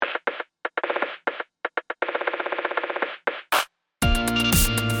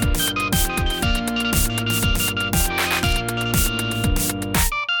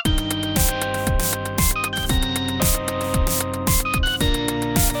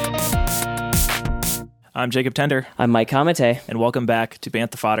I'm Jacob Tender. I'm Mike Kamate. And welcome back to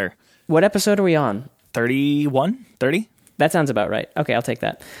Bantha Fodder. What episode are we on? 31? 30? That sounds about right. Okay, I'll take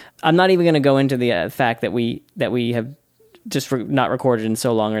that. I'm not even going to go into the fact that we have just not recorded in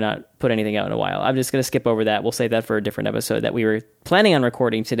so long or not put anything out in a while. I'm just going to skip over that. We'll save that for a different episode that we were planning on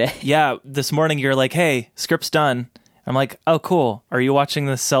recording today. Yeah, this morning you're like, hey, script's done. I'm like, oh, cool. Are you watching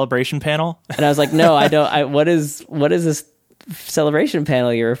the celebration panel? And I was like, no, I don't. What is this celebration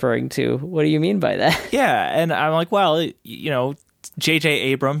panel you're referring to? What do you mean by that? Yeah, and I'm like, well, J.J.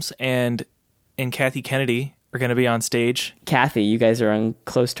 Abrams and Kathy Kennedy are going to be on stage. Kathy, you guys are on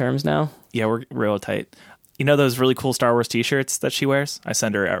close terms now? Yeah, we're real tight. You know those really cool Star Wars t-shirts that she wears? I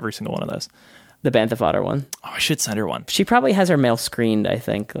send her every single one of those. The Bantha Fodder one? Oh, I should send her one. She probably has her mail screened, I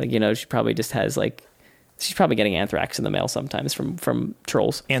think. She probably just has she's probably getting anthrax in the mail sometimes from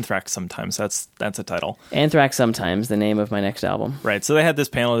trolls. Anthrax sometimes. That's a title. Anthrax sometimes, the name of my next album. Right. So they had this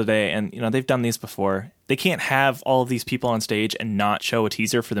panel today, and they've done these before. They can't have all of these people on stage and not show a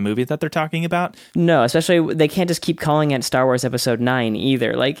teaser for the movie that they're talking about. No, especially they can't just keep calling it Star Wars Episode 9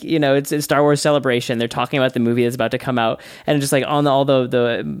 either. It's Star Wars Celebration. They're talking about the movie that's about to come out, and just on all the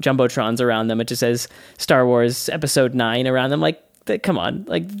jumbotrons around them, it just says Star Wars Episode 9 around them. Come on,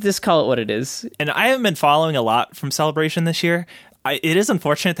 just call it what it is. And I haven't been following a lot from Celebration this year. It is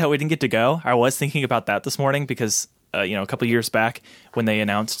unfortunate that we didn't get to go. I was thinking about that this morning because, a couple years back when they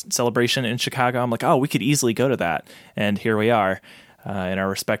announced Celebration in Chicago, I'm like, oh, we could easily go to that. And here we are in our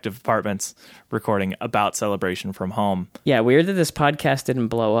respective apartments recording about Celebration from home. Yeah, weird that this podcast didn't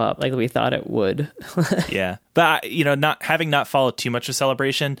blow up like we thought it would. Yeah. But, not followed too much of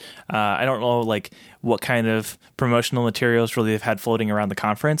Celebration, I don't know, what kind of promotional materials really they've had floating around the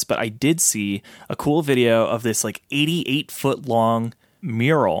conference, but I did see a cool video of this 88-foot long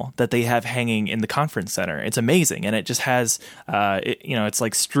mural that they have hanging in the conference center. It's amazing, and it just has, it's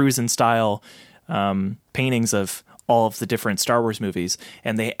like Struzen style paintings of all of the different Star Wars movies,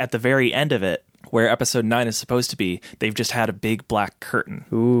 and they at the very end of it, where Episode 9 is supposed to be, they've just had a big black curtain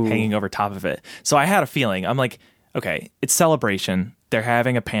hanging over top of it. So I had a feeling. I'm like, okay, it's Celebration. They're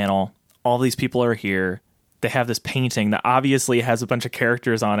having a panel. All these people are here. They have this painting that obviously has a bunch of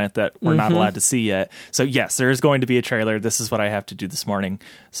characters on it that we're not allowed to see yet. So yes, there is going to be a trailer. This is what I have to do this morning.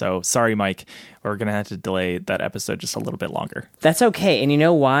 So sorry, Mike. We're going to have to delay that episode just a little bit longer. That's okay. And you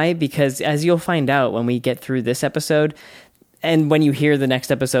know why? Because as you'll find out when we get through this episode, and when you hear the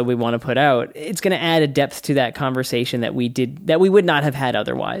next episode we want to put out, it's going to add a depth to that conversation that we would not have had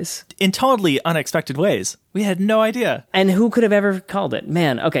otherwise. In totally unexpected ways. We had no idea. And who could have ever called it?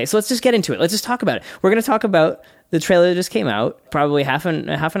 Man, okay, so let's just get into it. Let's just talk about it. We're going to talk about the trailer that just came out, probably half an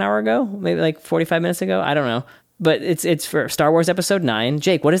hour ago, maybe 45 minutes ago. I don't know. But it's for Star Wars Episode 9.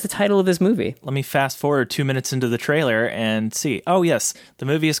 Jake, what is the title of this movie? Let me fast forward 2 minutes into the trailer and see. Oh, yes. The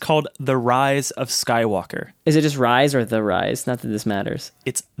movie is called The Rise of Skywalker. Is it just Rise or The Rise? Not that this matters.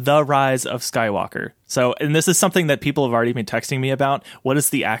 It's The Rise of Skywalker. So, and this is something that people have already been texting me about. What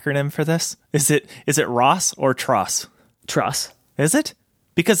is the acronym for this? Is it Ross or Tross? Tross. Is it?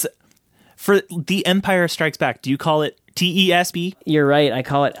 Because for The Empire Strikes Back, do you call it TESB? You're right. I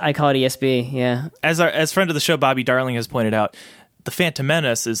call it ESB. Yeah. As friend of the show Bobby Darling has pointed out, the Phantom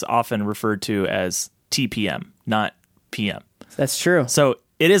Menace is often referred to as TPM, not PM. That's true. So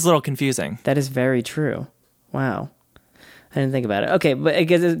it is a little confusing. That is very true. Wow. I didn't think about it. Okay, but I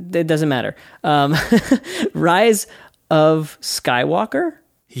guess it doesn't matter. Rise of Skywalker?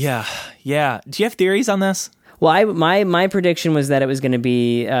 Yeah. Do you have theories on this? Well, my prediction was that it was going to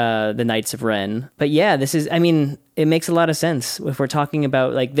be the Knights of Ren. But yeah, it makes a lot of sense. If we're talking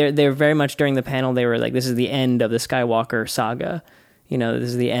about, they're very much during the panel, they were like, this is the end of the Skywalker saga. This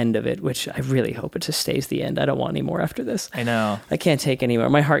is the end of it, which I really hope it just stays the end. I don't want any more after this. I know. I can't take any more.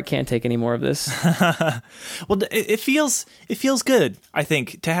 My heart can't take any more of this. Well, it feels good, I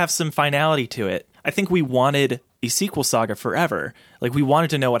think, to have some finality to it. I think we wanted a sequel saga forever. We wanted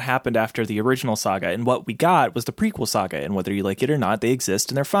to know what happened after the original saga, and what we got was the prequel saga, and whether you like it or not, they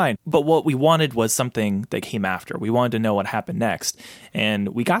exist and they're fine. But what we wanted was something that came after. We wanted to know what happened next, and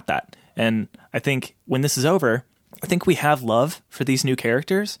we got that. And I think when this is over, I think we have love for these new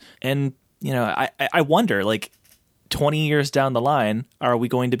characters, and I wonder, 20 years down the line, are we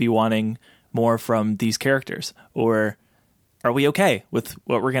going to be wanting more from these characters, or are we okay with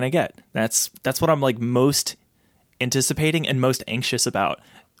what we're going to get? That's what I'm most anticipating and most anxious about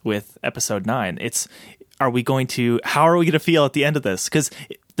with Episode 9. How are we going to feel at the end of this? Because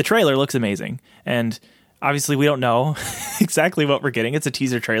the trailer looks amazing, and Obviously, we don't know exactly what we're getting. It's a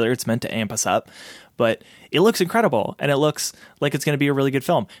teaser trailer. It's meant to amp us up, but it looks incredible, and it looks like it's going to be a really good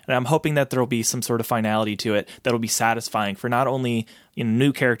film. And I'm hoping that there will be some sort of finality to it that will be satisfying for not only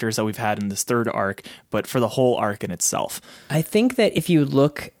new characters that we've had in this third arc, but for the whole arc in itself. I think that if you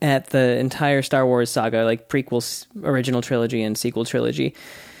look at the entire Star Wars saga, like prequels, original trilogy, and sequel trilogy,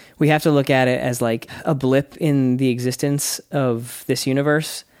 we have to look at it as like a blip in the existence of this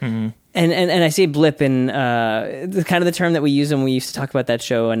universe. Mm-hmm. And I say blip in the kind of the term that we use when we used to talk about that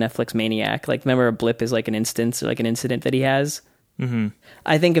show, a Netflix Maniac. Like, remember, a blip is like an instance or like an incident that he has. Mm-hmm.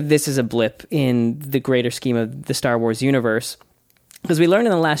 I think of this as a blip in the greater scheme of the Star Wars universe, because we learned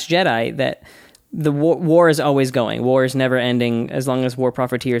in The Last Jedi that the war is always going. War is never ending. As long as war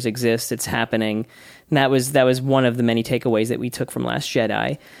profiteers exist, it's happening. And that was one of the many takeaways that we took from Last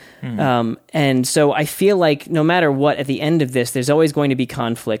Jedi. Mm-hmm. And so I feel like no matter what, at the end of this, there's always going to be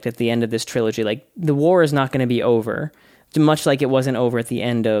conflict at the end of this trilogy. Like, the war is not going to be over, much like it wasn't over at the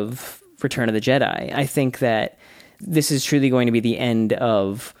end of Return of the Jedi. I think that this is truly going to be the end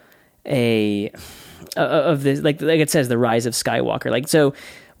of this, like it says, the rise of Skywalker. Like, so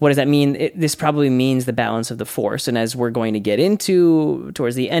what does that mean? This probably means the balance of the Force. And as we're going to get into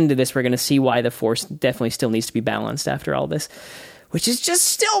towards the end of this, we're going to see why the Force definitely still needs to be balanced after all this, which is just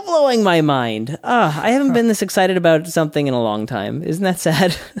still blowing my mind. I haven't been this excited about something in a long time. Isn't that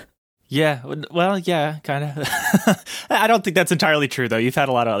sad? Yeah, well, yeah, kind of. I don't think that's entirely true, though. You've had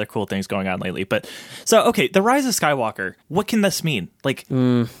a lot of other cool things going on lately. But so, okay, the Rise of Skywalker. What can this mean? Like,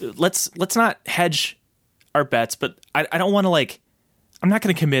 let's not hedge our bets, but I don't want to, I'm not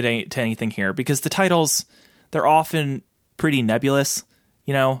going to commit to anything here, because the titles, they're often pretty nebulous.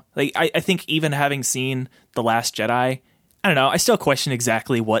 Like, I think even having seen The Last Jedi, I don't know, I still question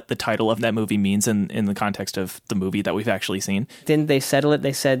exactly what the title of that movie means in the context of the movie that we've actually seen. Didn't they settle it?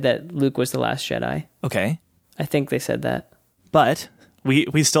 They said that Luke was the last Jedi. Okay. I think they said that. But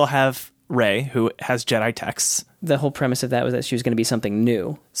we still have Rey, who has Jedi texts. The whole premise of that was that she was going to be something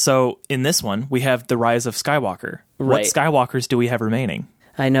new. So in this one, we have the Rise of Skywalker. Right. What Skywalkers do we have remaining?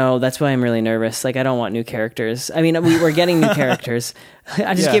 I know, that's why I'm really nervous. Like, I don't want new characters. I mean, we're getting new characters.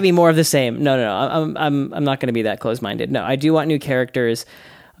 I just give me more of the same. No. I'm not going to be that close-minded. No, I do want new characters,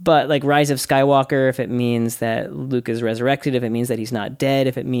 but like Rise of Skywalker, if it means that Luke is resurrected, if it means that he's not dead,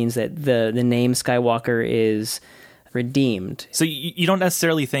 if it means that the name Skywalker is redeemed. So you don't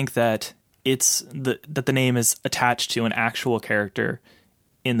necessarily think that that the name is attached to an actual character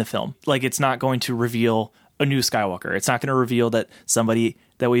in the film. Like, it's not going to reveal a new Skywalker. It's not going to reveal that somebody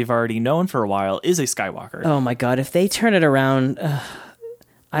that we've already known for a while is a Skywalker. Oh my God, if they turn it around,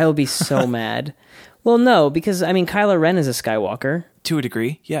 I will be so mad. Well, no, because, I mean, Kylo Ren is a Skywalker. To a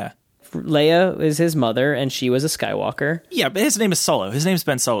degree, yeah. Leia is his mother, and she was a Skywalker. Yeah, but his name is Solo. His name's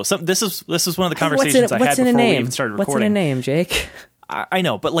Ben Solo. So this is one of the conversations I had before we even started recording. What's in a name, Jake? I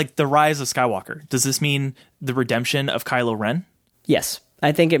know, but like the Rise of Skywalker, does this mean the redemption of Kylo Ren? Yes.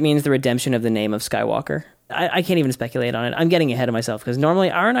 I think it means the redemption of the name of Skywalker. I can't even speculate on it. I'm getting ahead of myself, because normally,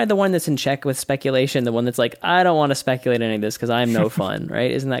 aren't I the one that's in check with speculation? The one that's like, I don't want to speculate any of this because I'm no fun,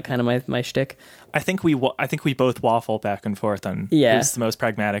 right? Isn't that kind of my shtick? I think we both waffle back and forth on who's the most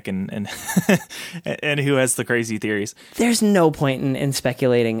pragmatic and and who has the crazy theories. There's no point in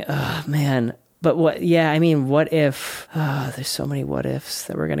speculating. Oh, man. But what? Yeah, I mean, what if? Oh, there's so many what ifs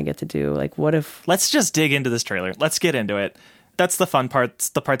that we're gonna get to do. Like, what if? Let's just dig into this trailer. Let's get into it. That's the fun part. It's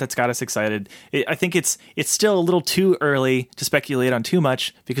the part that's got us excited. I think it's still a little too early to speculate on too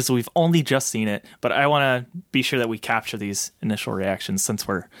much because we've only just seen it. But I want to be sure that we capture these initial reactions since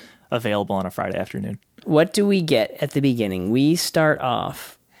we're available on a Friday afternoon. What do we get at the beginning? We start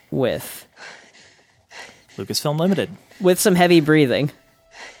off with Lucasfilm Limited with some heavy breathing.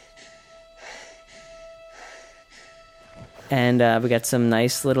 And we got some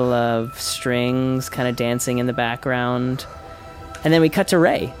nice little strings kind of dancing in the background. And then we cut to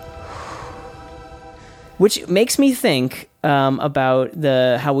Rey, which makes me think about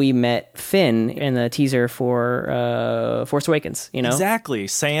how we met Finn in the teaser for Force Awakens. Exactly,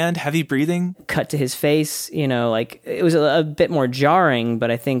 sand, heavy breathing. Cut to his face. Like it was a bit more jarring, but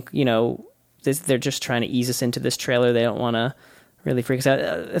I think they're just trying to ease us into this trailer. They don't want to really freak us out.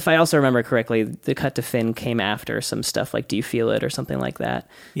 If I also remember correctly, the cut to Finn came after some stuff like "Do you feel it?" or something like that.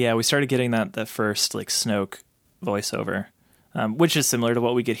 Yeah, we started getting the first Snoke voiceover. Which is similar to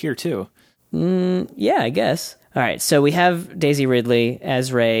what we get here, too. Yeah, I guess. All right, so we have Daisy Ridley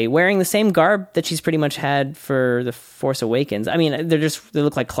as Rey, wearing the same garb that she's pretty much had for The Force Awakens. I mean, they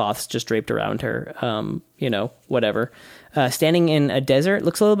look like cloths just draped around her, whatever. Standing in a desert,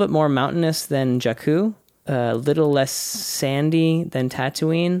 looks a little bit more mountainous than Jakku. a little less sandy than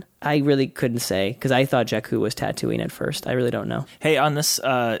Tatooine. I really couldn't say because I thought Jakku was Tatooine at first. I really don't know. Hey, on this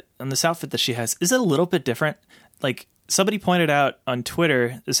outfit that she has, is it a little bit different? Like somebody pointed out on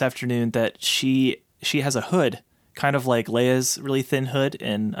Twitter this afternoon that she has a hood, kind of like Leia's really thin hood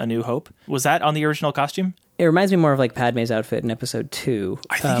in A New Hope. Was that on the original costume? It reminds me more of like Padme's outfit in episode 2.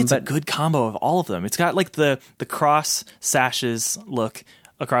 I think it's a good combo of all of them. It's got like the cross sashes look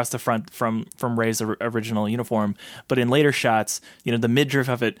across the front from Rey's original uniform, but in later shots, the midriff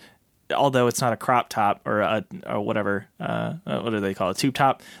of it, although it's not a crop top or whatever, what do they call it, tube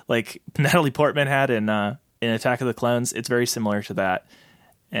top, like Natalie Portman had in Attack of the Clones, it's very similar to that,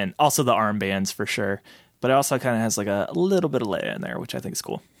 and also the armbands for sure. But it also kind of has like a little bit of Leia in there, which I think is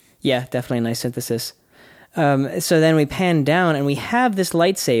cool. Yeah, definitely a nice synthesis. So then we pan down and we have this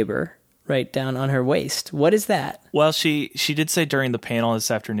lightsaber right down on her waist. What is that? Well, she did say during the panel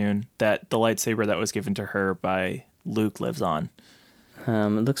this afternoon that the lightsaber that was given to her by Luke lives on. It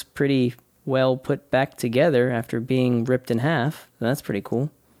looks pretty well put back together after being ripped in half. That's pretty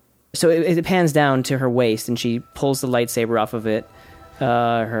cool. So it pans down to her waist and she pulls the lightsaber off of it,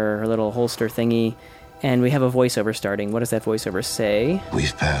 her little holster thingy, and we have a voiceover starting. What does that voiceover say?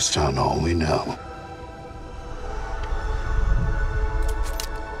 We've passed on all we know.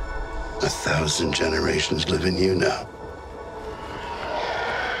 1,000 generations live in you now.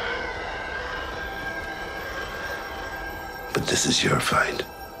 But this is your fight.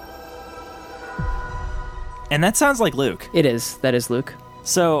 And that sounds like Luke. It is. That is Luke.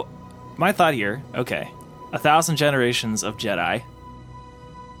 So, my thought here, okay, 1,000 generations of Jedi,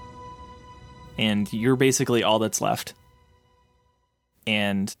 and you're basically all that's left.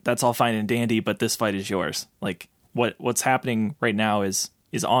 And that's all fine and dandy, but this fight is yours. Like, what's happening right now is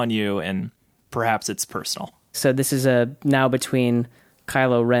on you, and perhaps it's personal. So this is now between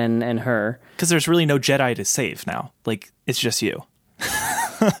Kylo Ren and her. Because there's really no Jedi to save now. Like, it's just you.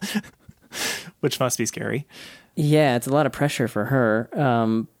 Which must be scary. Yeah, it's a lot of pressure for her.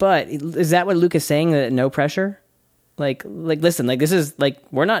 But is that what Luke is saying, that no pressure? Like, listen, like this is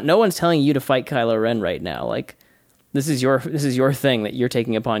like, no one's telling you to fight Kylo Ren right now. Like, this is your thing that you're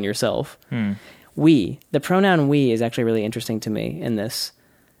taking upon yourself. We, the pronoun we is actually really interesting to me in this.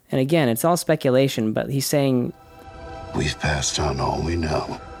 And again, it's all speculation, but he's saying, we've passed on all we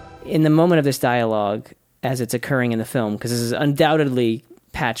know. In the moment of this dialogue, as it's occurring in the film, because this is undoubtedly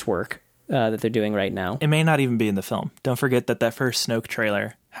patchwork that they're doing right now. It may not even be in the film. Don't forget that first Snoke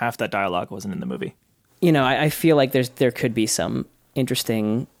trailer, half that dialogue wasn't in the movie. I feel like there could be some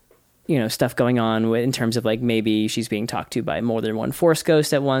interesting, stuff going on in terms of like maybe she's being talked to by more than one Force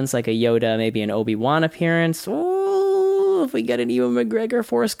ghost at once, like a Yoda, maybe an Obi-Wan appearance. Oh, if we get an Ewan McGregor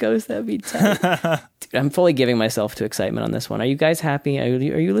Force ghost, that'd be tight. Dude, I'm fully giving myself to excitement on this one. Are you guys happy? Are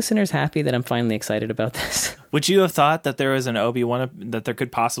you listeners happy that I'm finally excited about this? Would you have thought that there was that there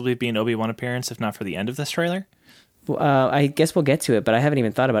could possibly be an Obi-Wan appearance if not for the end of this trailer? I guess we'll get to it, but I haven't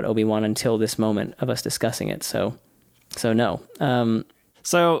even thought about Obi-Wan until this moment of us discussing it. So no.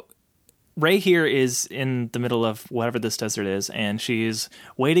 So Rey here is in the middle of whatever this desert is, and she's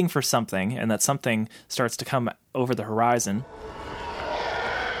waiting for something, and that something starts to come over the horizon.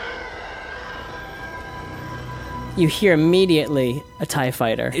 You hear immediately a TIE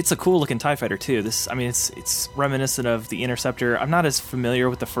fighter. It's a cool looking TIE fighter too. It's reminiscent of the Interceptor. I'm not as familiar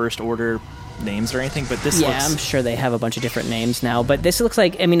with the First Order names or anything, but this looks... Yeah, I'm sure they have a bunch of different names now, but this looks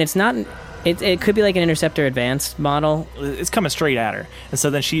like, it's not... It could be like an Interceptor Advanced model. It's coming straight at her. And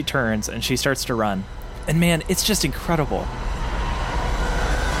so then she turns and she starts to run. And man, it's just incredible.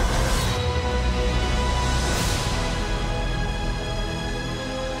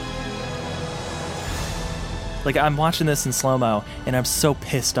 Like, I'm watching this in slow-mo, and I'm so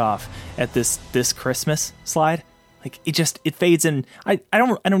pissed off at this Christmas slide. Like, it fades in. I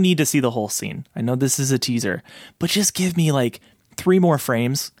don't need to see the whole scene. I know this is a teaser, but just give me like 3 more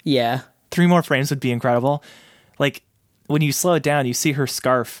frames. Yeah. 3 more frames would be incredible. Like, when you slow it down, you see her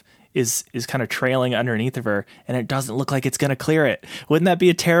scarf is kind of trailing underneath of her, and it doesn't look like it's going to clear it. Wouldn't that be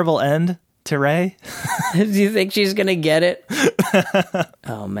a terrible end to Rey? Do you think she's going to get it?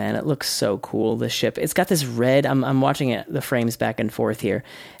 Oh, man, it looks so cool, this ship. It's got this red... I'm watching it, the frames back and forth here,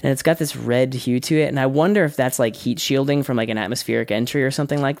 and it's got this red hue to it, and I wonder if that's like heat shielding from like an atmospheric entry or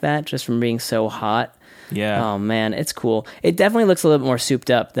something like that, just from being so hot. Yeah. Oh, man, it's cool. It definitely looks a little bit more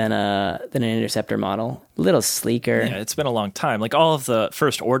souped up than an Interceptor model. A little sleeker. Yeah, it's been a long time. Like, all of the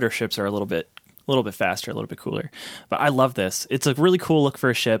First Order ships are a little bit faster, a little bit cooler. But I love this. It's a really cool look for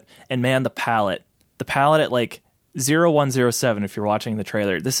a ship. And man, the palette at like 0107, if you're watching the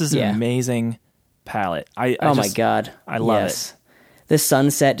trailer, this is an amazing palette. My God. I love it. the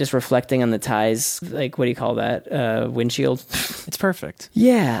sunset just reflecting on the Tie's, like, what do you call that? Windshield. It's perfect.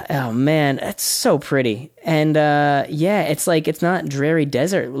 Yeah. Oh man, that's so pretty. And yeah, it's like, it's not dreary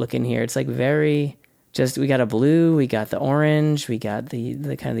desert looking here. It's like very just, we got a blue, we got the orange, we got the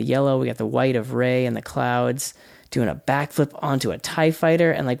kind of the yellow, we got the white of Rey and the clouds doing a backflip onto a TIE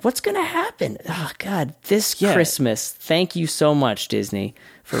fighter. And like, what's going to happen? Oh God, this Christmas. Thank you so much, Disney,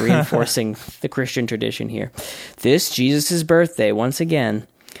 for reinforcing the Christian tradition here. This Jesus' birthday, once again.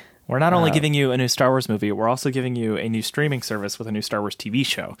 We're not only giving you a new Star Wars movie, we're also giving you a new streaming service with a new Star Wars TV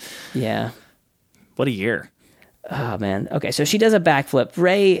show. Yeah. What a year. Oh, man. Okay, so she does a backflip.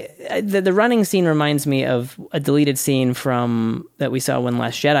 Rey, the running scene reminds me of a deleted scene from that we saw when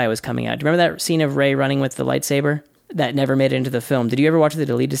Last Jedi was coming out. Do you remember that scene of Rey running with the lightsaber? That never made it into the film. Did you ever watch the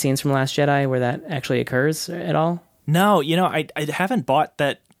deleted scenes from Last Jedi where that actually occurs at all? No, I haven't bought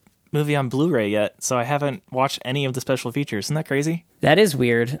that movie on Blu-ray yet, so I haven't watched any of the special features. Isn't that crazy? That is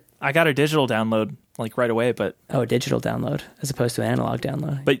weird. I got a digital download like right away, but digital download as opposed to an analog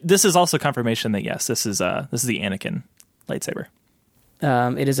download. But this is also confirmation that yes, this is the Anakin lightsaber.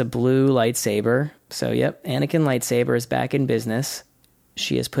 It is a blue lightsaber. So yep, Anakin lightsaber is back in business.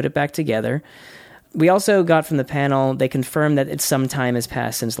 She has put it back together. We also got from the panel, they confirmed that it's some time has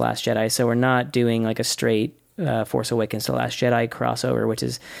passed since Last Jedi, so we're not doing like a straight Force Awakens to Last Jedi crossover, which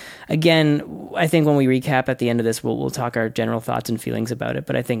is, again, I think when we recap at the end of this, we'll talk our general thoughts and feelings about it.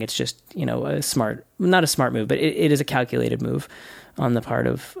 But I think it's just, not a smart move, but it is a calculated move on the part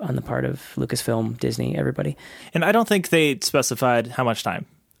of Lucasfilm, Disney, everybody. And I don't think they specified how much time.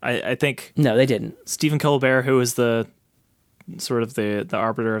 I think no, they didn't. Stephen Colbert, who is the sort of the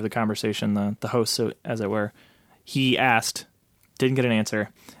arbiter of the conversation, the host, as it were, he asked, didn't get an answer.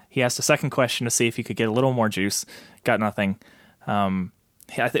 He asked a second question to see if he could get a little more juice. Got nothing. What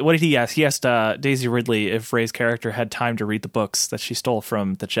did he ask? He asked Daisy Ridley if Rey's character had time to read the books that she stole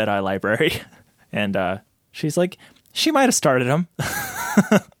from the Jedi library. And she's like, she might have started them.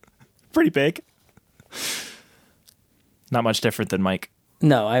 Pretty big. Not much different than Mike.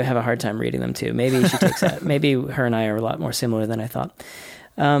 No, I have a hard time reading them too. Maybe she takes that. Maybe her and I are a lot more similar than I thought.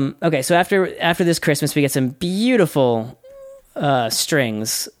 Okay, so after this Christmas, we get some beautiful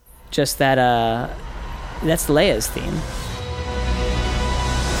strings. Just that's Leia's theme.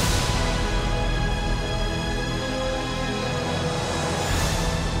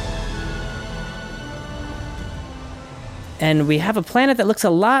 And we have a planet that looks a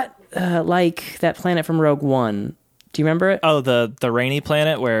lot like that planet from Rogue One. Do you remember it? Oh, the rainy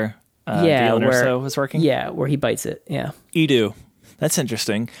planet where Galen Erso was working? Yeah, where he bites it, yeah. Edu. That's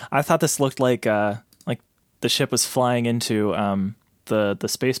interesting. I thought this looked like the ship was flying into the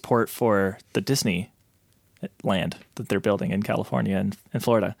spaceport for the Disney land that they're building in California and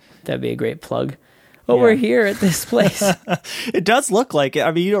Florida. That'd be a great plug. Oh, yeah. We're here at this place. It does look like it.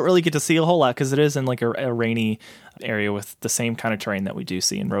 I mean, you don't really get to see a whole lot because it is in like a rainy area with the same kind of terrain that we do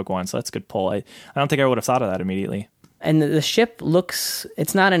see in Rogue One. So that's a good pull. I don't think I would have thought of that immediately. And the ship looks,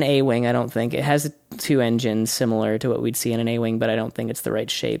 it's not an A-Wing, I don't think. It has two engines similar to what we'd see in an A-Wing, but I don't think it's the right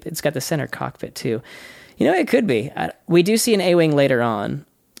shape. It's got the center cockpit too. It could be. We do see an A-Wing later on.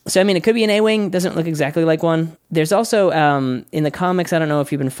 So, I mean, it could be an A-Wing. Doesn't look exactly like one. There's also, in the comics, I don't know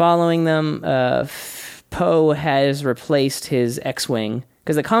if you've been following them, Poe has replaced his X-Wing,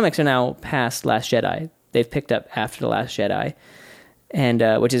 because the comics are now past Last Jedi. They've picked up after The Last Jedi,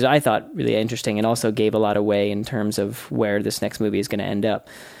 and which is, I thought, really interesting, and also gave a lot away in terms of where this next movie is going to end up.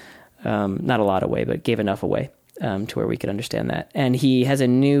 Not a lot away, but gave enough away to where we could understand that. And he has a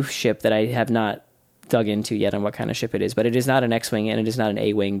new ship that I have not dug into yet on what kind of ship it is, but it is not an X-Wing and it is not an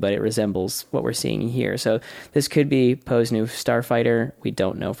A-Wing, but it resembles what we're seeing here. So this could be Poe's new starfighter. We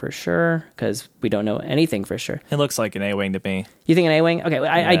don't know for sure because we don't know anything for sure. It looks like an A-Wing to me. You think an A-Wing? Okay,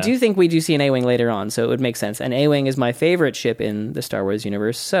 I do think we do see an A-Wing later on, so it would make sense. An A-Wing is my favorite ship in the Star Wars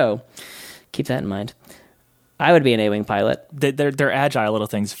universe, so keep that in mind. I would be an A-Wing pilot. They're agile little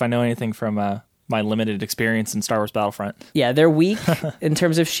things. If I know anything from my limited experience in Star Wars Battlefront. Yeah, they're weak in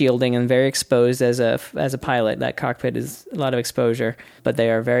terms of shielding and very exposed as a pilot. That cockpit is a lot of exposure, but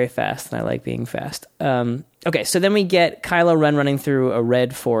they are very fast, and I like being fast. Okay, so then we get Kylo Ren running through a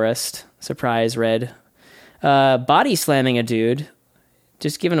red forest. Surprise, red. Body slamming a dude.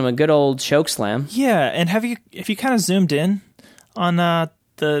 Just giving him a good old choke slam. Yeah, and have you kind of zoomed in on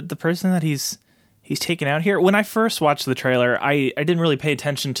the person that he's taken out here? When I first watched the trailer, I didn't really pay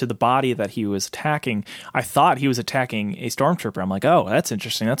attention to the body that he was attacking. I thought he was attacking a stormtrooper. I'm like, oh, that's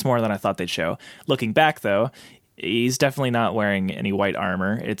interesting. That's more than I thought they'd show. Looking back, though, he's definitely not wearing any white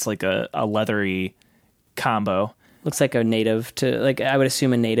armor. It's like a leathery combo. Looks like a native to, like, I would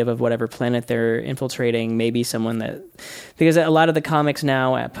assume a native of whatever planet they're infiltrating. Maybe someone that, because a lot of the comics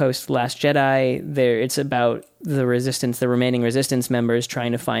now at post Last Jedi, it's about the Resistance, the remaining Resistance members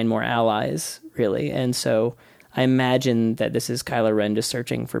trying to find more allies, really. And so I imagine that this is Kylo Ren just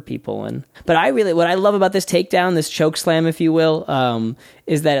searching for people. But what I love about this takedown, this choke slam, if you will,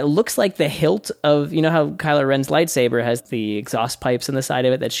 is that it looks like the hilt of, you know how Kylo Ren's lightsaber has the exhaust pipes on the side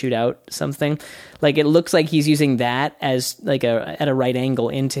of it that shoot out something? Like, it looks like he's using that as like at a right angle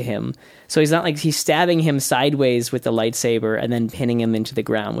into him. So he's not like he's stabbing him sideways with the lightsaber and then pinning him into the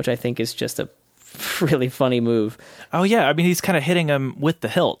ground, which I think is just a really funny move. Oh yeah, I mean, he's kind of hitting him with the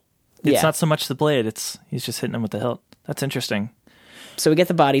hilt. It's Yeah. not so much the blade, he's just hitting him with the hilt. That's interesting. So we get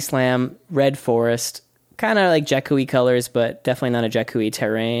the body slam, red forest, kind of like Jakku-y colors, but definitely not a Jakku-y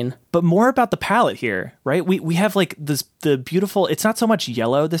terrain. But more about the palette here, right? We have like the beautiful, it's not so much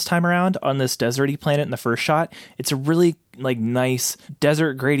yellow this time around on this deserty planet in the first shot. It's a really like nice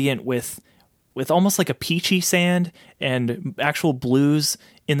desert gradient with almost like a peachy sand and actual blues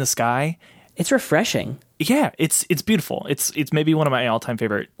in the sky. It's refreshing. Yeah, it's beautiful. It's maybe one of my all-time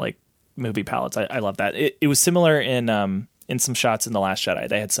favorite like movie palettes. I love that. It was similar in some shots in The Last Jedi.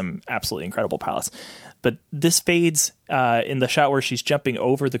 They had some absolutely incredible palettes. But this fades in the shot where she's jumping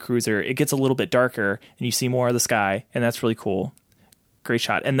over the cruiser. It gets a little bit darker, and you see more of the sky, and that's really cool. Great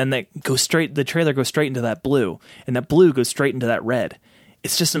shot. And then the trailer goes straight into that blue, and that blue goes straight into that red.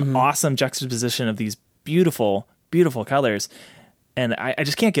 It's just an awesome juxtaposition of these beautiful, beautiful colors. And I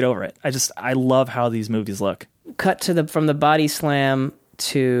just can't get over it. I love how these movies look. Cut from the body slam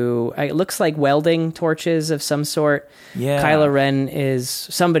to, it looks like welding torches of some sort. Yeah.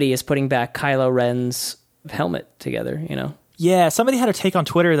 Somebody is putting back Kylo Ren's helmet together, you know? Yeah, somebody had a take on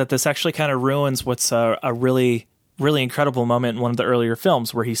Twitter that this actually kind of ruins what's a really, really incredible moment in one of the earlier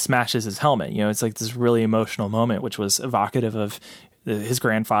films where he smashes his helmet. You know, it's like this really emotional moment, which was evocative of his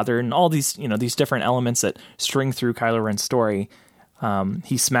grandfather and all these, you know, these different elements that string through Kylo Ren's story.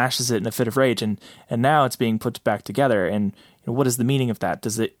 He smashes it in a fit of rage, and now it's being put back together. And you know, what is the meaning of that?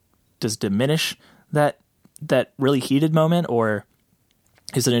 Does it diminish that really heated moment, or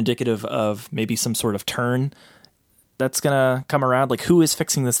is it indicative of maybe some sort of turn that's gonna come around? Like, who is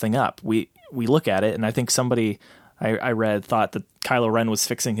fixing this thing up? We look at it, and I think somebody I read thought that Kylo Ren was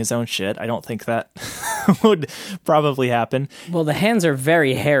fixing his own shit. I don't think that would probably happen. Well, the hands are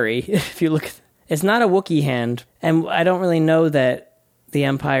very hairy. If you look, it's not a Wookiee hand, and I don't really know that the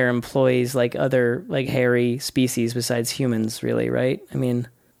Empire employs like other like hairy species besides humans, really, right? I mean,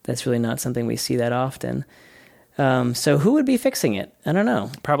 that's really not something we see that often. So who would be fixing it? I don't know.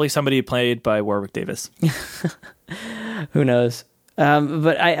 Probably somebody played by Warwick Davis. Who knows?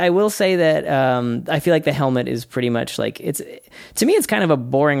 But I will say that I feel like the helmet is pretty much like to me it's kind of a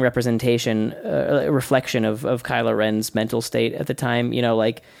boring representation, a reflection of Kylo Ren's mental state at the time. You know,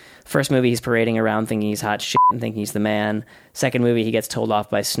 like first movie he's parading around thinking he's hot shit and thinking he's the man. Second movie he gets told off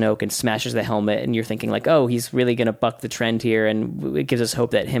by Snoke and smashes the helmet, and you're thinking like, oh, he's really going to buck the trend here, and it gives us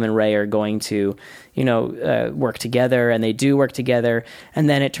hope that him and Rey are going to, you know, work together, and they do work together. And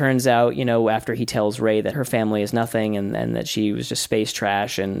then it turns out, you know, after he tells Rey that her family is nothing and that she was just space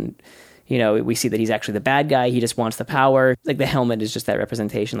trash, and you know, we see that he's actually the bad guy. He just wants the power. Like the helmet is just that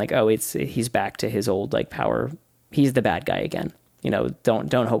representation. Like, oh, he's back to his old like power. He's the bad guy again. You know,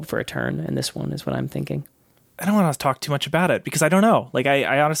 don't hope for a turn. And this one is what I'm thinking. I don't want to talk too much about it because I don't know. Like,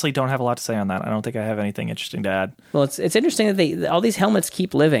 I honestly don't have a lot to say on that. I don't think I have anything interesting to add. Well, it's interesting that all these helmets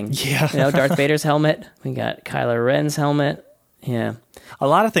keep living. Yeah. You know, Darth Vader's helmet. We got Kylo Ren's helmet. Yeah. A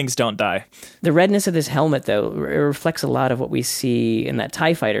lot of things don't die. The redness of this helmet, though, it reflects a lot of what we see in that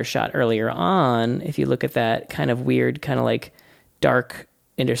TIE fighter shot earlier on. If you look at that kind of weird, kind of like dark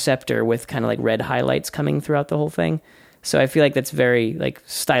interceptor with kind of like red highlights coming throughout the whole thing. So I feel like that's very like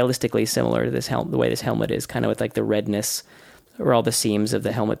stylistically similar to this helmet, the way this helmet is, kind of with like the redness where all the seams of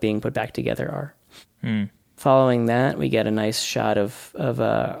the helmet being put back together are. Following that, we get a nice shot of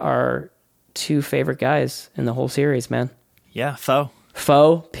our two favorite guys in the whole series, man. Yeah,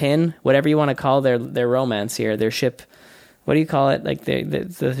 Foe, Pin, whatever you want to call their romance here, their ship. What do you call it? Like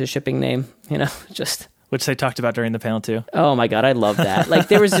the shipping name, you know, just. Which they talked about during the panel too. Oh my God, I love that. Like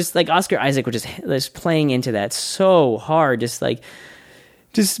there was just like Oscar Isaac was just playing into that so hard, just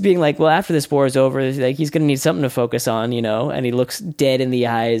being like, well, after this war is over, like he's going to need something to focus on, you know. And he looks dead in the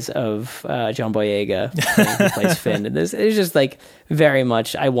eyes of John Boyega, who plays Finn. And this is just like very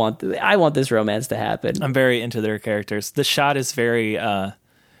much. I want this romance to happen. I'm very into their characters. The shot is very.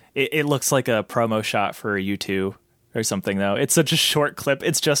 It looks like a promo shot for U2. Or something, though. It's such a short clip.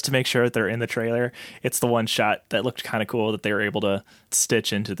 It's just to make sure that they're in the trailer. It's the one shot that looked kind of cool that they were able to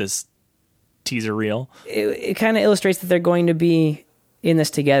stitch into this teaser reel. It kind of illustrates that they're going to be in this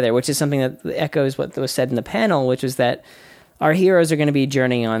together, which is something that echoes what was said in the panel, which is that our heroes are going to be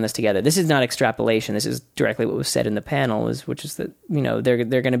journeying on this together. This is not extrapolation. This is directly what was said in the panel, which is that, you know, they're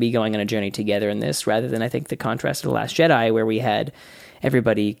going to be going on a journey together in this, rather than, I think, the contrast to The Last Jedi, where we had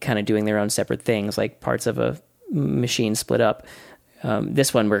everybody kind of doing their own separate things, like parts of a machine split up.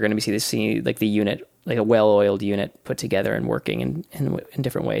 This one, we're going to see like the unit, like a well-oiled unit put together and working in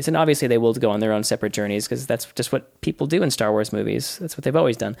different ways. And obviously they will go on their own separate journeys, because that's just what people do in Star Wars movies. That's what they've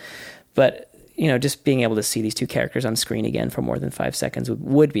always done. But, you know, just being able to see these two characters on screen again for more than 5 seconds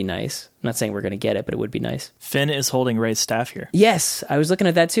would be nice. I'm not saying we're going to get it, but it would be nice. Finn is holding Rey's staff here. Yes, I was looking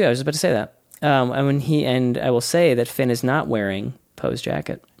at that too. I was about to say that. And I will say that Finn is not wearing Poe's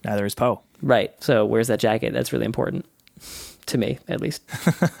jacket. Neither is Poe. Right. So where's that jacket? That's really important. To me, at least.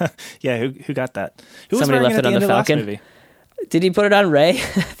 Yeah, who got that? Who Somebody was left it on the Falcon. Movie? Did he put it on Rey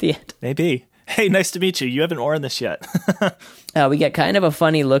at the end? Maybe. Hey, nice to meet you. You haven't worn this yet. We get kind of a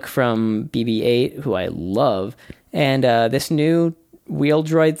funny look from BB-8, who I love, and this new wheel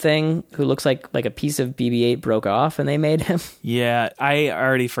droid thing, who looks like a piece of BB-8 broke off and they made him. Yeah, I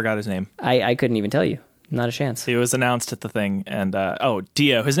already forgot his name. I couldn't even tell you. Not a chance. It was announced at the thing, and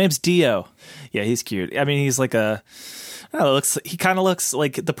Dio. His name's Dio. Yeah, he's cute. I mean, he's like he kind of looks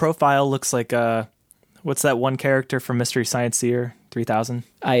like, the profile looks like what's that one character from Mystery Science Theater 3000?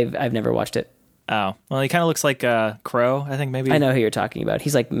 I've never watched it. Oh, well, he kind of looks like Crow, I think, maybe. I know who you're talking about.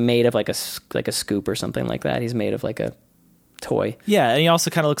 He's like made of like a scoop or something like that. He's made of like a toy. Yeah, and he also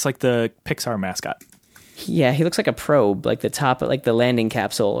kind of looks like the Pixar mascot. Yeah, he looks like a probe, like the top, like the landing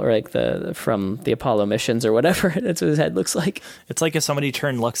capsule, or like from the Apollo missions or whatever. That's what his head looks like. It's like if somebody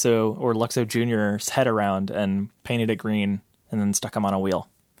turned Luxo Jr.'s head around and painted it green and then stuck him on a wheel.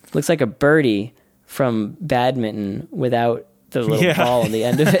 Looks like a birdie from badminton without the little ball on the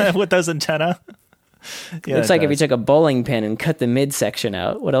end of it. With those antennae. Yeah, looks like if you took a bowling pin and cut the midsection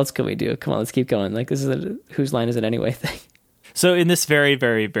out. What else could we do? Come on, let's keep going. Like, this is whose line is it anyway thing. So in this very,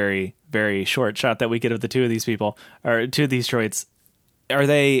 very, very, very short shot that we get of the two of these people, or two of these droids, are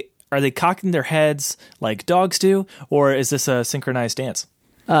they cocking their heads like dogs do, or is this a synchronized dance?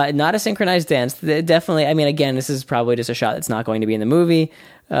 Not a synchronized dance. Definitely. I mean, again, this is probably just a shot that's not going to be in the movie.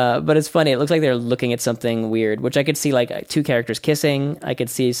 But it's funny. It looks like they're looking at something weird, which I could see like two characters kissing. I could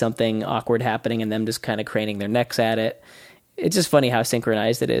see something awkward happening and them just kind of craning their necks at it. It's just funny how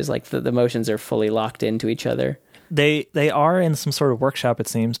synchronized it is. Like the motions are fully locked into each other. They are in some sort of workshop, it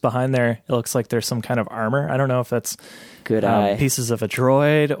seems. Behind there, it looks like there's some kind of armor. I don't know if that's good eye pieces of a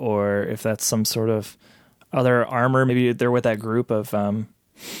droid or if that's some sort of other armor. Maybe they're with that group of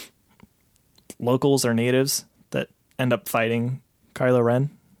locals or natives that end up fighting Kylo Ren.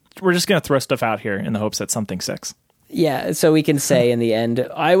 We're just going to throw stuff out here in the hopes that something sticks. Yeah, so we can say in the end,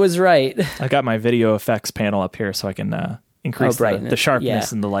 I was right. I got my video effects panel up here so I can increase the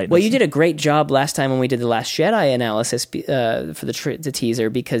sharpness and the lightness. Well, you did a great job last time when we did the Last Jedi analysis for the teaser,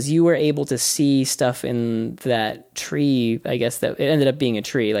 because you were able to see stuff in that tree, I guess, that it ended up being a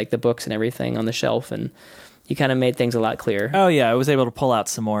tree, like the books and everything on the shelf, and you kind of made things a lot clearer. Oh, yeah, I was able to pull out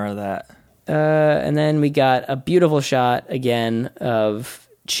some more of that. And then we got a beautiful shot, again, of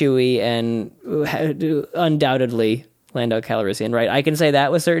Chewie and undoubtedly Lando Calrissian, right? I can say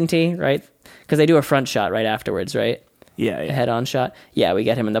that with certainty, right? Because they do a front shot right afterwards, right? Yeah. A head-on shot. Yeah, we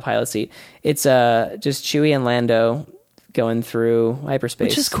get him in the pilot seat. It's just Chewie and Lando going through hyperspace.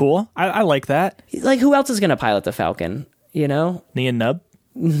 Which is cool. I like that. Like, who else is going to pilot the Falcon, you know? Nien Nunb?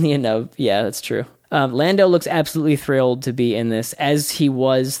 Nien Nunb, yeah, that's true. Lando looks absolutely thrilled to be in this, as he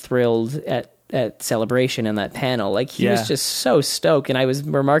was thrilled at Celebration in that panel. Like, he was just so stoked, and I was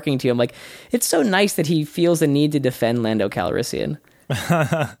remarking to him, like, it's so nice that he feels the need to defend Lando Calrissian.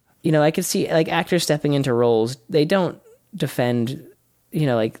 You know, I could see, like, actors stepping into roles, they don't defend, you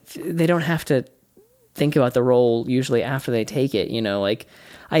know, like, they don't have to think about the role usually after they take it, you know, like,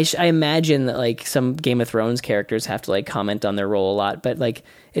 I imagine that, like, some Game of Thrones characters have to, like, comment on their role a lot, but, like,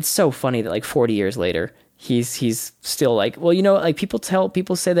 it's so funny that, like, 40 years later, he's still like, well, you know, like, people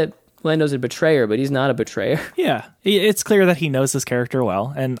say that Lando's a betrayer, but he's not a betrayer. Yeah, it's clear that he knows this character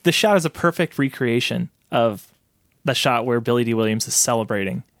well, and the shot is a perfect recreation of the shot where Billy Dee Williams is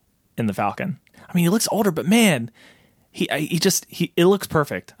celebrating in the Falcon. I mean, he looks older, but man, it looks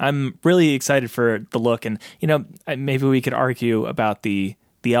perfect. I'm really excited for the look, and you know, maybe we could argue about the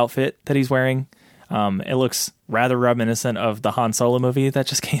outfit that he's wearing. It looks rather reminiscent of the Han Solo movie that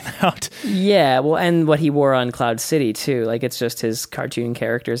just came out. Yeah, well, and what he wore on Cloud City too. Like, it's just his cartoon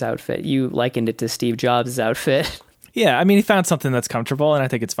character's outfit. You likened it to Steve Jobs' outfit. Yeah, I mean, he found something that's comfortable, and I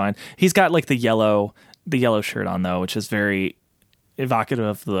think it's fine. He's got like the yellow shirt on though, which is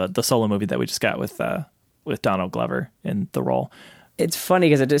evocative of the Solo movie that we just got with Donald Glover in the role. It's funny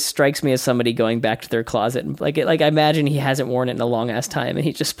because it just strikes me as somebody going back to their closet and like I imagine he hasn't worn it in a long ass time and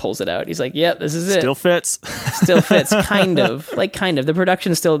he just pulls it out. He's like, "Yep, this is it." Still fits. Still fits, kind of. The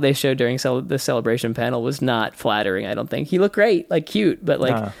production still they showed during the celebration panel was not flattering. I don't think he looked great, like cute, but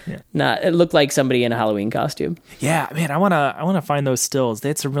not. It looked like somebody in a Halloween costume. Yeah, man, I wanna find those stills. They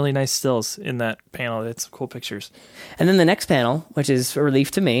had some really nice stills in that panel. They had some cool pictures. And then the next panel, which is a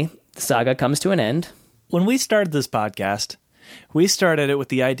relief to me, the saga comes to an end. When we started this podcast, we started it with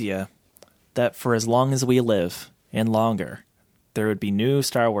the idea that for as long as we live and longer, there would be new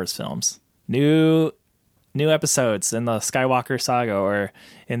Star Wars films, new episodes in the Skywalker saga or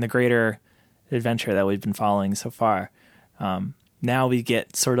in the greater adventure that we've been following so far. Now we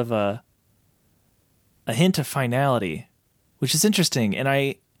get sort of a hint of finality, which is interesting. And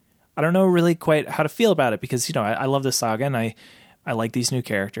I don't know really quite how to feel about it because, I love this saga and I like these new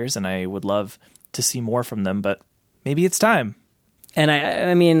characters and I would love to see more from them, but maybe it's time. And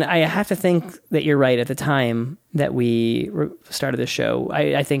I mean, I have to think that you're right. At the time that we started the show,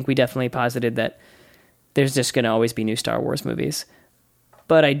 I think we definitely posited that there's just going to always be new Star Wars movies.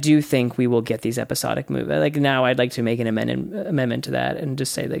 But I do think we will get these episodic movies. Like now, I'd like to make an amendment to that and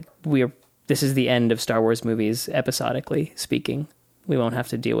just say like this is the end of Star Wars movies, episodically speaking. We won't have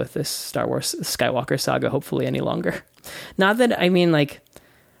to deal with this Star Wars Skywalker saga hopefully any longer. Not that I mean like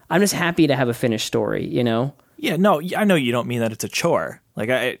I'm just happy to have a finished story, Yeah, no, I know you don't mean that it's a chore.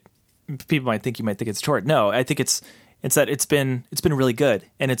 Like people might think it's a chore. No, I think it's that it's been really good,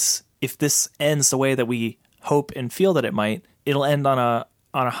 and if this ends the way that we hope and feel that it might, it'll end on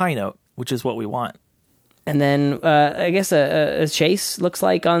a high note, which is what we want. And then I guess a chase looks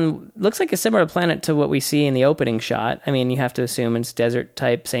like a similar planet to what we see in the opening shot. I mean, you have to assume it's desert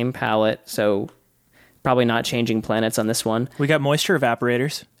type, same palette, so probably not changing planets on this one. We got moisture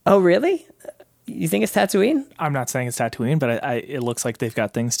evaporators. Oh, really? You think it's Tatooine? I'm not saying it's Tatooine, but it looks like they've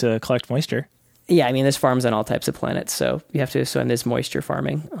got things to collect moisture. Yeah, I mean, there's farms on all types of planets, so you have to assume there's moisture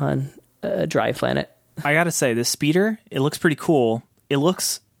farming on a dry planet. I gotta say, this speeder, it looks pretty cool. It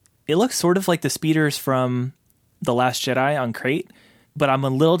looks sort of like the speeders from The Last Jedi on Crate, but I'm a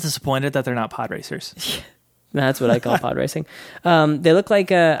little disappointed that they're not pod racers. That's what I call pod racing. They look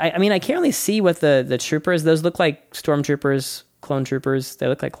like, I mean, I can't really see what the troopers, those look like stormtroopers, clone troopers. They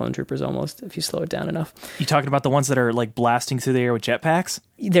look like clone troopers almost, if you slow it down enough. You talking about the ones that are like blasting through the air with jetpacks?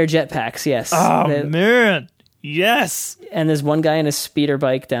 They're jetpacks, yes. Oh, man. Yes. And there's one guy in a speeder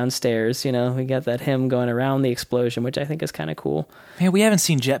bike downstairs, we got him going around the explosion, which I think is kind of cool. Man, we haven't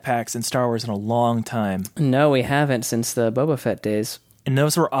seen jetpacks in Star Wars in a long time. No, we haven't since the Boba Fett days. And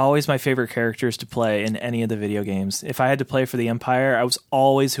those were always my favorite characters to play in any of the video games. If I had to play for the Empire, I was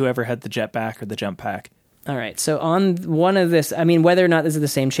always whoever had the jetpack or the jump pack. All right, so on one of this, I mean, whether or not this is the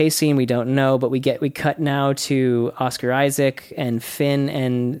same chase scene, we don't know, but we cut now to Oscar Isaac and Finn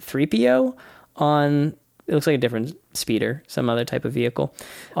and 3PO on, it looks like a different speeder, some other type of vehicle,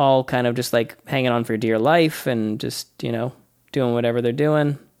 all kind of just like hanging on for dear life and just, doing whatever they're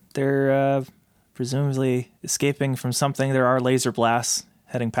doing. They're presumably escaping from something. There are laser blasts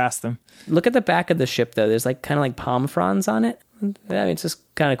heading past them. Look at the back of the ship, though. There's like kind of like palm fronds on it. I mean, it's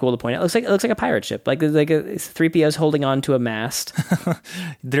just kind of cool to point out. It looks like a pirate ship. Like a 3PO's holding on to a mast.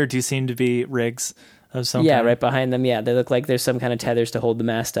 There do seem to be rigs of some kind. Kind. Right behind them. Yeah, they look like there's some kind of tethers to hold the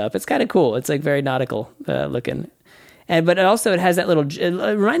mast up. It's kind of cool. It's like very nautical looking. But it has that little.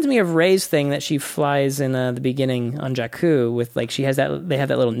 It reminds me of Rey's thing that she flies in the beginning on Jakku with like she has that. They have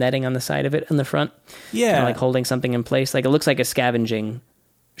that little netting on the side of it in the front. Yeah, kinda like holding something in place. Like it looks like a scavenging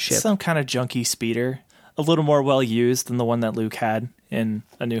ship. Some kind of junky speeder. A little more well used than the one that Luke had in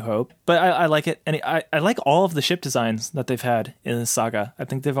A New Hope. But I like it. And I like all of the ship designs that they've had in this saga. I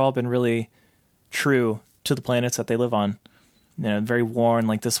think they've all been really true to the planets that they live on. Very worn.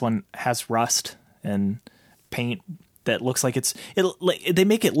 Like this one has rust and paint that looks like they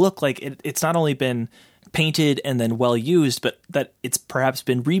make it look like it's not only been painted and then well used, but that it's perhaps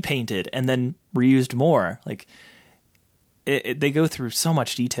been repainted and then reused more. Like they go through so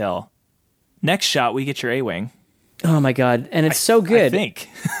much detail. Next shot, we get your A-Wing. Oh my god! And it's so good. I think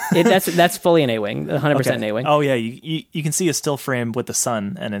that's fully an A-Wing, 100% an A-Wing. Oh yeah, you can see a still frame with the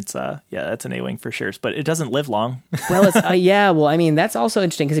sun, and it's that's an A-Wing for sure. But it doesn't live long. Well, it's Well, I mean that's also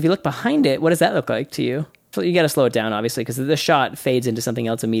interesting because if you look behind it, what does that look like to you? So you got to slow it down, obviously, because the shot fades into something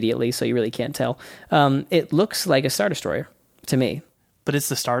else immediately, so you really can't tell. It looks like a Star Destroyer to me. But it's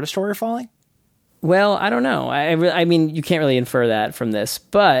the Star Destroyer falling? Well, I don't know. I mean, you can't really infer that from this,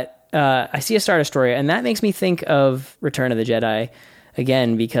 but I see a Star Destroyer, and that makes me think of Return of the Jedi.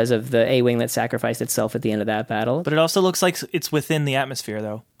 again, because of the A-Wing that sacrificed itself at the end of that battle. But it also looks like it's within the atmosphere,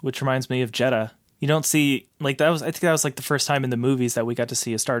 though, which reminds me of Jeddah. You don't see, like, I think that was like the first time in the movies that we got to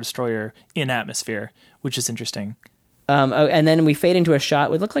see a Star Destroyer in atmosphere, which is interesting. And then we fade into a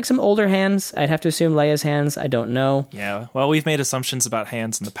shot with look like some older hands. I'd have to assume Leia's hands. I don't know. Yeah, well, we've made assumptions about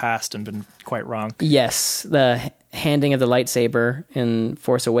hands in the past and been quite wrong. Yes, the handing of the lightsaber in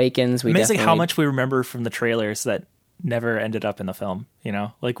Force Awakens. Amazing how much we remember from the trailers that never ended up in the film, you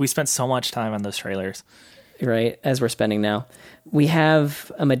know? Like, we spent so much time on those trailers. Right, as we're spending now. We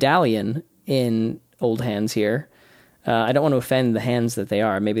have a medallion in old hands here. I don't want to offend the hands that they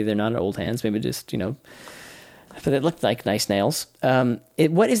are. Maybe they're not old hands. Maybe just, but it looked like nice nails.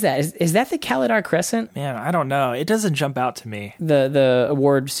 What is that? Is that the Kaladar Crescent? Man, I don't know. It doesn't jump out to me. The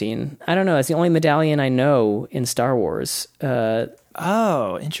award scene. I don't know. It's the only medallion I know in Star Wars.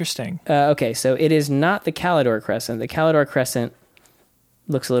 Oh, interesting. Okay, so it is not the Kalador Crescent. The Kalador Crescent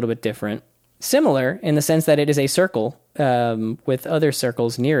looks a little bit different. Similar in the sense that it is a circle with other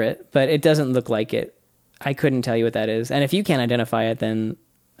circles near it, but it doesn't look like it. I couldn't tell you what that is. And if you can't identify it, then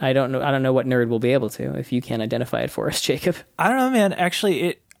I don't know what nerd will be able to if you can't identify it for us, Jacob. I don't know, man.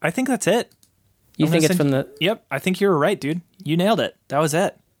 Actually, I think that's it. You think it's from the... Yep, I think you were right, dude. You nailed it. That was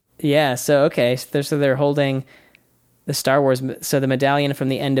it. Yeah, so okay. So they're holding the Star Wars... So the medallion from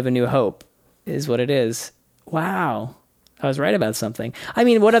the end of A New Hope is what it is. Wow. I was right about something. I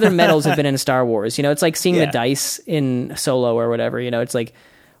mean, what other medals have been in Star Wars? It's like seeing the dice in Solo or whatever. It's like,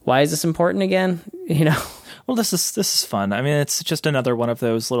 why is this important again? Well, this is fun. I mean, it's just another one of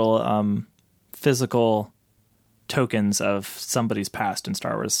those little physical tokens of somebody's past in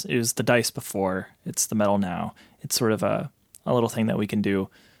Star Wars. It was the dice before. It's the medal now. It's sort of a little thing that we can do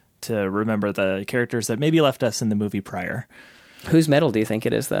to remember the characters that maybe left us in the movie prior. Whose medal do you think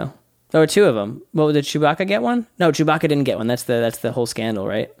it is, though? There were two of them. Well, did Chewbacca get one? No, Chewbacca didn't get one. That's the whole scandal,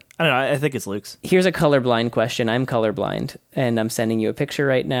 right? I don't know. I think it's Luke's. Here's a colorblind question. I'm colorblind, and I'm sending you a picture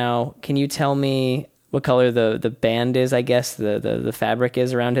right now. Can you tell me what color the band is, I guess, the fabric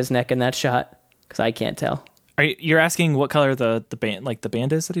is around his neck in that shot? Because I can't tell. You're asking what color the band, like the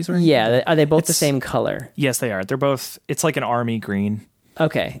band is that he's wearing? Yeah. Are they both the same color? Yes, they are. They're both, it's like an army green.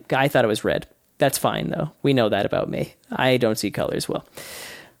 Okay. I thought it was red. That's fine, though. We know that about me. I don't see colors well.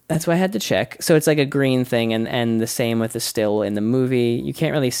 That's why I had to check. So it's like a green thing, and the same with the still in the movie. You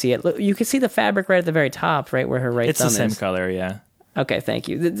can't really see it. Look, you can see the fabric right at the very top, right where her right thumb is. It's the same color, yeah. Okay, thank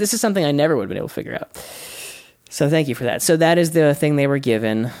you. This is something I never would have been able to figure out. So thank you for that. So that is the thing they were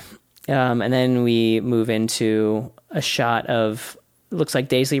given. And then we move into a shot of, looks like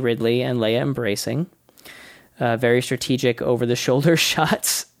Daisy Ridley and Leia embracing. Very strategic over-the-shoulder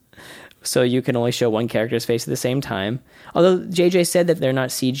shots. So you can only show one character's face at the same time. Although JJ said that they're not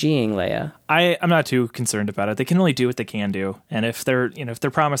CGing Leia. I'm not too concerned about it. They can only do what they can do. And if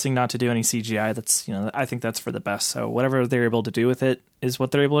they're promising not to do any CGI, that's, I think that's for the best. So whatever they're able to do with it is what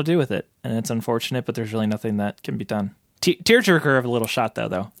they're able to do with it. And it's unfortunate, but there's really nothing that can be done. Tearjerker of a little shot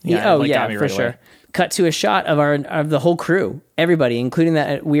though. Yeah, for sure. Cut to a shot of the whole crew, everybody, including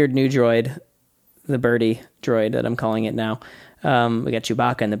that weird new droid, the birdie droid that I'm calling it now. We got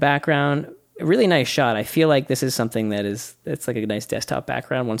Chewbacca in the background. A really nice shot. I feel like this is something it's like a nice desktop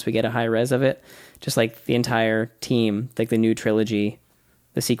background once we get a high res of it. Just like the entire team, like the new trilogy,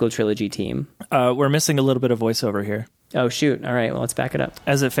 the sequel trilogy team. We're missing a little bit of voiceover here. Oh, shoot. All right, well, let's back it up.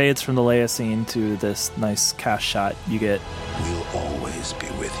 As it fades from the Leia scene to this nice cast shot, you get... We'll always be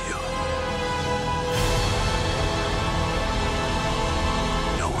with you.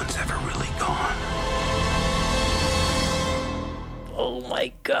 No one's ever really gone. Oh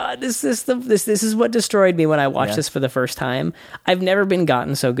my God, this is what destroyed me when I watched this for the first time. I've never been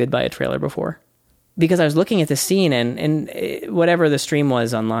gotten so good by a trailer before. Because I was looking at the scene and whatever the stream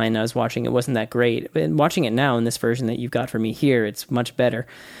was online, I was watching, it wasn't that great. But watching it now in this version that you've got for me here, it's much better.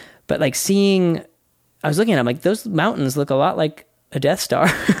 But like I was looking at it, I'm like, those mountains look a lot like a Death Star.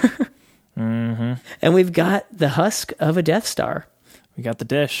 Mm-hmm. And we've got the husk of a Death Star. We got the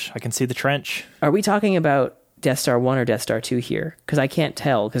dish. I can see the trench. Are we talking about Death Star 1 or Death Star 2 here? Because I can't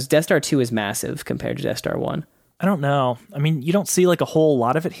tell, because Death Star 2 is massive compared to Death Star 1. I don't know. I mean, you don't see like a whole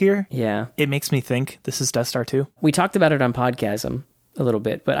lot of it here. Yeah. It makes me think this is Death Star 2. We talked about it on Podcasm a little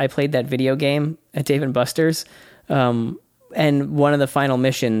bit, but I played that video game at Dave & Buster's. And one of the final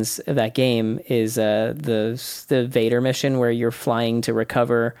missions of that game is the Vader mission where you're flying to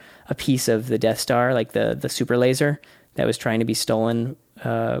recover a piece of the Death Star, like the super laser that was trying to be stolen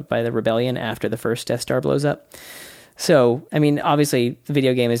by the rebellion after the first Death Star blows up. So, I mean, obviously the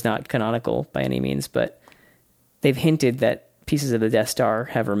video game is not canonical by any means, but they've hinted that pieces of the Death Star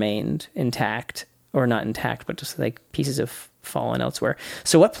have remained intact, or not intact, but just like pieces of fallen elsewhere.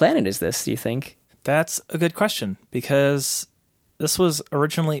 So what planet is this, do you think? That's a good question, because this was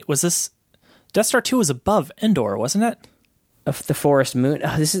Death Star 2 was above Endor, wasn't it? Of the forest moon.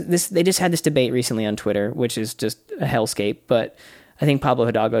 Oh, they just had this debate recently on Twitter, which is just a hellscape, but I think Pablo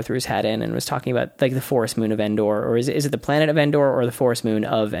Hidalgo threw his hat in and was talking about like the forest moon of Endor, or is it the planet of Endor or the forest moon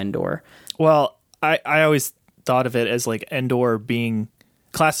of Endor? Well, I always thought of it as like Endor being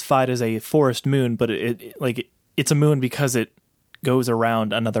classified as a forest moon, but it's a moon because it goes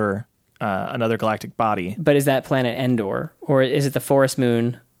around another galactic body. But is that planet Endor, or is it the forest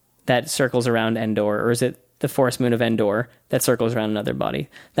moon that circles around Endor, or is it the forest moon of Endor that circles around another body?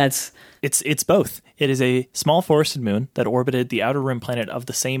 It's both. It is a small forested moon that orbited the outer rim planet of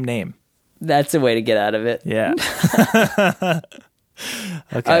the same name. That's a way to get out of it. Yeah.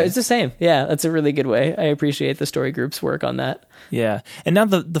 Okay. It's the same. Yeah, that's a really good way. I appreciate the story group's work on that. Yeah. And now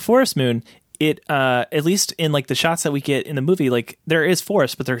the forest moon, it at least in like the shots that we get in the movie, like there is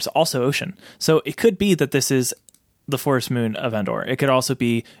forest, but there's also ocean. So it could be that this is the forest moon of Endor. It could also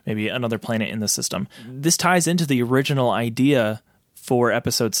be maybe another planet in the system. This ties into the original idea for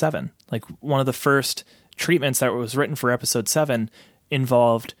episode 7. Like one of the first treatments that was written for episode 7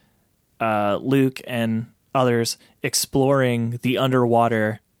 involved Luke and others exploring the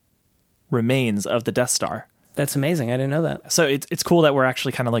underwater remains of the Death Star. That's amazing. I didn't know that. So it's cool that we're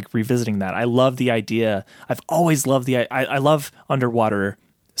actually kind of like revisiting that. I love the idea. I've always loved I love underwater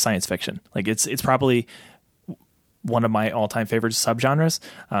science fiction. Like it's probably one of my all-time favorite subgenres.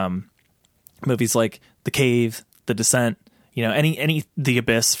 Movies like The Cave, The Descent, any The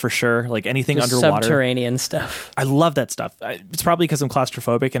Abyss for sure. Like anything just underwater, subterranean stuff. I love that stuff. It's probably because I'm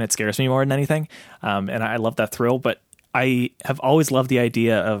claustrophobic and it scares me more than anything. And I love that thrill. But I have always loved the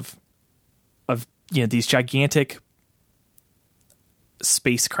idea of these gigantic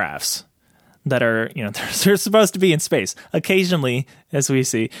spacecrafts that are, they're supposed to be in space. Occasionally, as we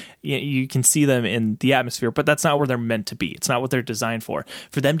see, you can see them in the atmosphere, but that's not where they're meant to be. It's not what they're designed for.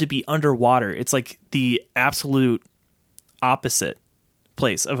 For them to be underwater, it's like the absolute opposite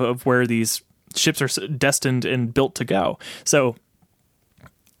place of where these ships are destined and built to go. So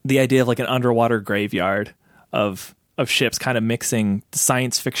the idea of like an underwater graveyard of ships kind of mixing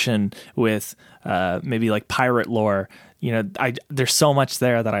science fiction with maybe like pirate lore. There's so much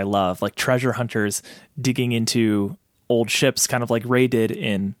there that I love, like treasure hunters digging into old ships, kind of like Rey did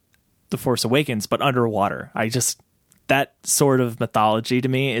in The Force Awakens, but underwater. That sort of mythology to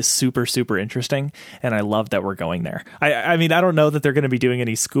me is super, super interesting, and I love that we're going there. I mean, I don't know that they're going to be doing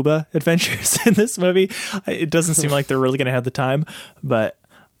any scuba adventures in this movie. It doesn't seem like they're really going to have the time, but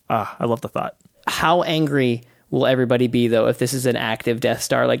I love the thought. How angry will everybody be though if this is an active Death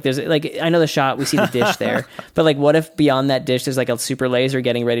Star? Like there's like, I know the shot, we see the dish there, but like what if beyond that dish there's like a super laser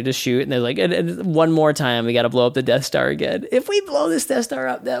getting ready to shoot, and they're like, and one more time we got to blow up the Death Star again. If we blow this Death Star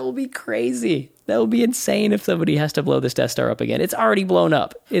up, that will be crazy. That will be insane if somebody has to blow this Death Star up again. It's already blown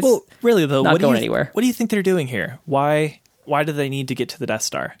up. It's really though, not going anywhere. What do you think they're doing here? Why do they need to get to the Death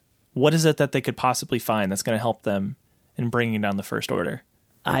Star? What is it that they could possibly find that's going to help them in bringing down the First Order?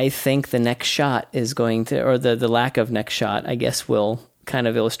 I think the next shot is going to, or the lack of next shot, I guess, will kind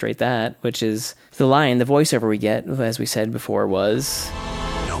of illustrate that, which is the line, the voiceover we get, as we said before, was,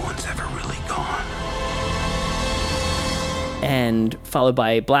 "No one's ever really gone." And followed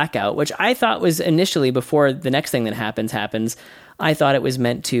by blackout, which I thought was initially, before the next thing that happens, I thought it was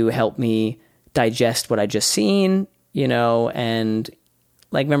meant to help me digest what I just seen, and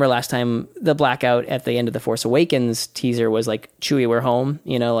like, remember last time the blackout at the end of the Force Awakens teaser was like, Chewie, we're home,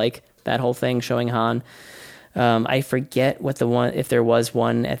 like that whole thing showing Han. I forget if there was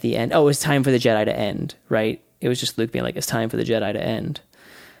one at the end. Oh, it was time for the Jedi to end, right? It was just Luke being like, it's time for the Jedi to end.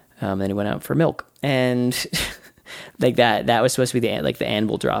 Then he went out for milk. And like that was supposed to be the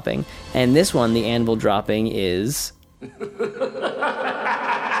anvil dropping. And this one, the anvil dropping is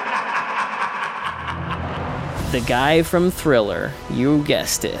the guy from Thriller. You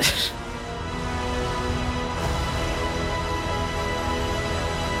guessed it.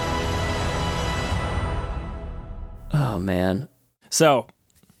 Oh, man. So,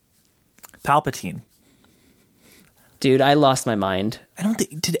 Palpatine. Dude, I lost my mind. I don't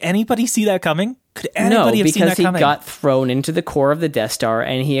think... Did anybody see that coming? Could anybody have seen that coming? No, because he got thrown into the core of the Death Star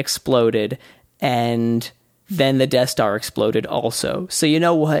and he exploded, and then the Death Star exploded also. So you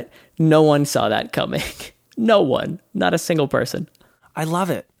know what? No one saw that coming. No one. Not a single person. I love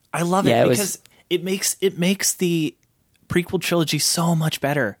it. I love it because it makes the prequel trilogy so much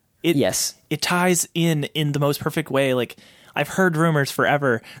better. Yes. It ties in the most perfect way. Like, I've heard rumors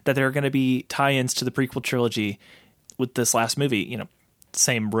forever that there are going to be tie-ins to the prequel trilogy with this last movie.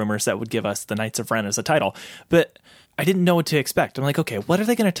 Same rumors that would give us the Knights of Ren as a title. But I didn't know what to expect. I'm like, okay, what are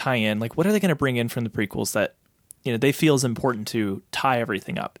they going to tie in? Like, what are they going to bring in from the prequels that, you know, they feel is important to tie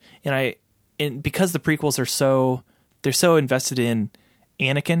everything up? And because the prequels are they're so invested in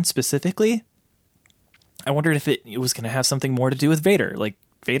Anakin specifically, I wondered if it was going to have something more to do with Vader. Like,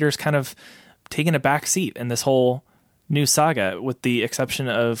 Vader's kind of taken a back seat in this whole new saga, with the exception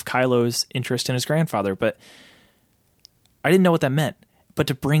of Kylo's interest in his grandfather. But I didn't know what that meant. But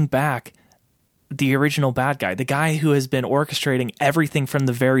to bring back the original bad guy, the guy who has been orchestrating everything from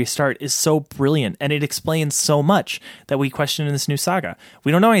the very start, is so brilliant, and it explains so much that we question in this new saga.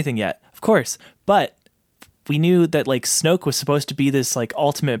 We don't know anything yet, of course, but we knew that like Snoke was supposed to be this like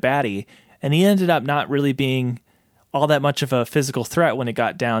ultimate baddie, and he ended up not really being all that much of a physical threat when it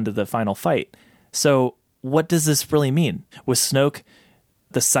got down to the final fight. So what does this really mean? Was Snoke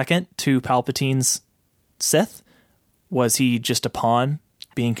the second to Palpatine's Sith? Was he just a pawn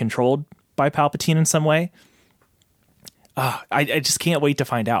being controlled by Palpatine in some way? I just can't wait to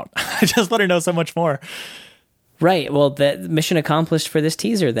find out. I just want to know so much more. Right. Well, the mission accomplished for this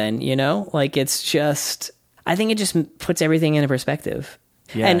teaser then, you know? Like, it's just... I think it just puts everything into perspective.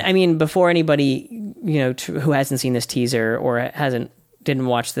 Yeah. And, I mean, before anybody, you know, who hasn't seen this teaser or didn't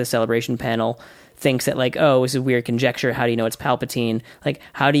watch the Celebration panel thinks that, like, oh, this is weird conjecture. How do you know it's Palpatine? Like,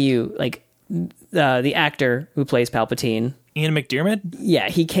 how do you... Like, the actor who plays Palpatine... Ian McDiarmid? Yeah,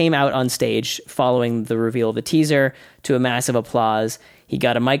 he came out on stage following the reveal of the teaser to a massive applause. He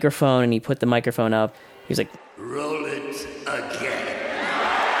got a microphone and he put the microphone up. He was like, Roll it again.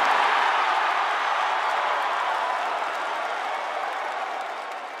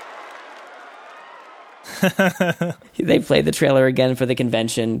 They played the trailer again for the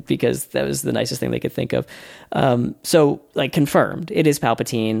convention because that was the nicest thing they could think of. So, like, confirmed. It is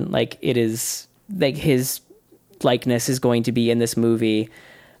Palpatine. Like, it is... Like, his likeness is going to be in this movie.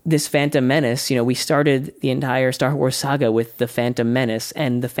 This Phantom Menace, you know, we started the entire Star Wars saga with the Phantom Menace,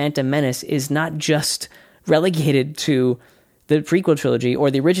 and the Phantom Menace is not just relegated to the prequel trilogy or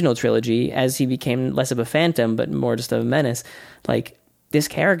the original trilogy as he became less of a phantom but more just a menace. Like, this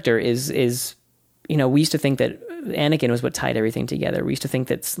character is you know, we used to think that Anakin was what tied everything together. We used to think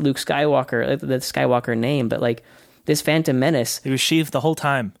that Luke Skywalker, the Skywalker name, but like this Phantom Menace, it was Sheev the whole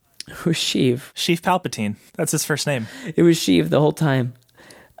time. Who's Sheev? Sheev Palpatine. That's his first name. It was Sheev the whole time.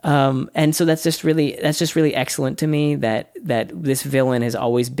 And so that's just really excellent to me that this villain has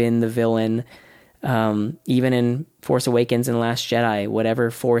always been the villain, even in Force Awakens and Last Jedi, whatever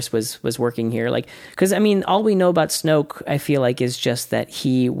force was working here. Like, because I mean, all we know about Snoke, I feel like, is just that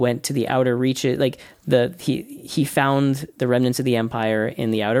he went to the outer reaches. Like he found the remnants of the Empire in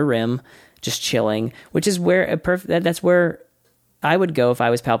the Outer Rim, just chilling, which is where that's where I would go if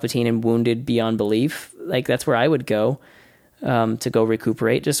I was Palpatine and wounded beyond belief. Like, that's where I would go. To go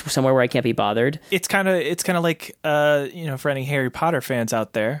recuperate, just somewhere where I can't be bothered. It's kind of like, you know, for any Harry Potter fans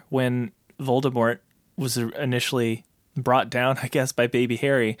out there, when Voldemort was initially brought down, I guess, by baby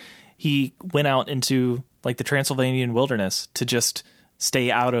Harry, he went out into like the Transylvanian wilderness to just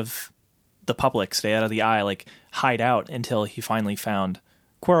stay out of the public, stay out of the eye, like hide out until he finally found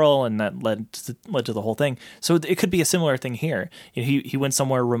Quirrell, and that led to the whole thing. So it could be a similar thing here. You know, he went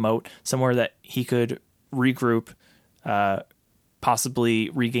somewhere remote, somewhere that he could regroup, possibly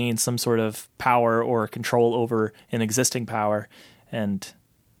regain some sort of power or control over an existing power, and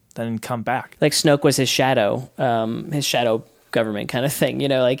then come back. Like Snoke was his shadow government kind of thing, you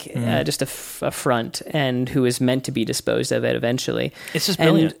know, like just a front, and who is meant to be disposed of it eventually. It's just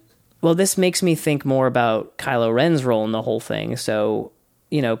brilliant. And, well, this makes me think more about Kylo Ren's role in the whole thing. So,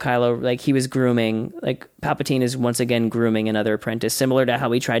 you know, Kylo, like, he was grooming, like, Palpatine is once again grooming another apprentice, similar to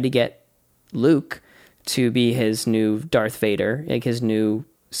how he tried to get Luke to be his new Darth Vader, like his new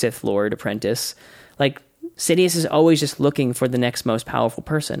Sith Lord apprentice. Like, Sidious is always just looking for the next most powerful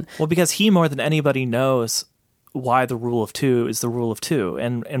person. Well, because he more than anybody knows why the rule of two is the rule of two,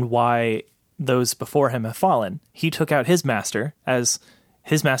 and why those before him have fallen. He took out his master as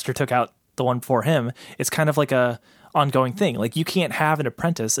his master took out the one before him. It's kind of like a ongoing thing. Like, you can't have an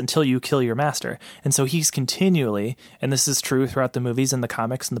apprentice until you kill your master. And so he's continually, and this is true throughout the movies and the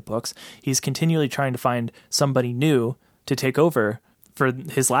comics and the books, he's continually trying to find somebody new to take over for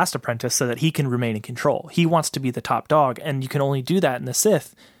his last apprentice so that he can remain in control. He wants to be the top dog, and you can only do that in the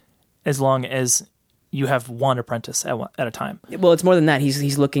Sith as long as you have one apprentice at a time. Well, it's more than that.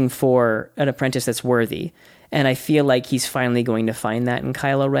 He's looking for an apprentice that's worthy. And I feel like he's finally going to find that in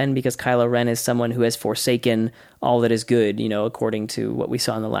Kylo Ren, because Kylo Ren is someone who has forsaken all that is good, you know, according to what we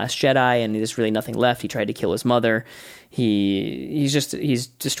saw in The Last Jedi, and there's really nothing left. He tried to kill his mother. He's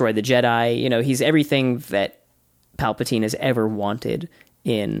destroyed the Jedi. You know, he's everything that Palpatine has ever wanted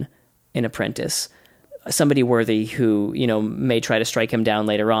in an apprentice. somebody worthy who, may try to strike him down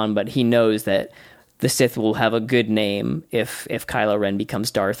later on, but he knows that the Sith will have a good name if Kylo Ren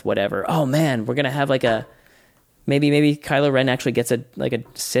becomes Darth whatever. Oh man, we're going to have like a, maybe Kylo Ren actually gets a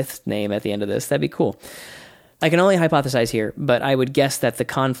Sith name at the end of this. That'd be cool. I can only hypothesize here, but I would guess that the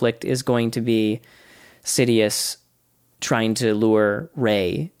conflict is going to be Sidious trying to lure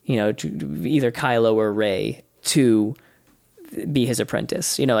Rey, to either Kylo or Rey to be his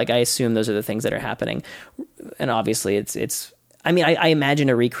apprentice. I assume those are the things that are happening. And obviously it's I imagine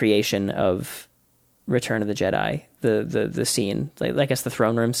a recreation of Return of the Jedi, the scene, like I guess the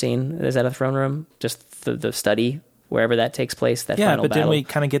throne room scene. Is that a throne room? Just the study, wherever that takes place, that final but battle. didn't we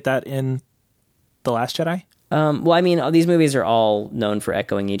kind of get that in The Last Jedi? Well, these movies are all known for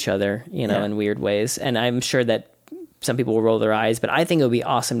echoing each other, in weird ways. And I'm sure that some people will roll their eyes, but I think it would be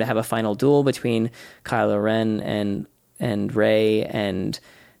awesome to have a final duel between Kylo Ren and Rey and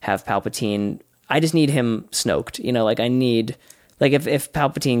have Palpatine. I just need him Snoked, I need, if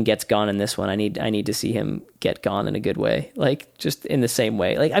Palpatine gets gone in this one, I need to see him get gone in a good way, just in the same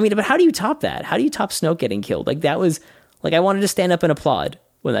way. But how do you top that? How do you top Snoke getting killed? That was, I wanted to stand up and applaud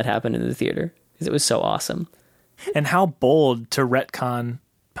when that happened in the theater because it was so awesome. And how bold to retcon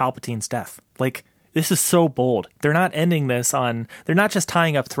Palpatine's death. This is so bold. They're not ending this on, they're not just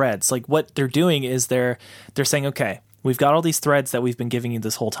tying up threads. What they're doing is they're saying, okay, we've got all these threads that we've been giving you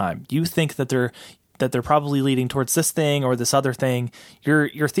this whole time. You think that they're probably leading towards this thing or this other thing.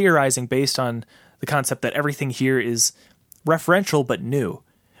 You're theorizing based on the concept that everything here is referential but new.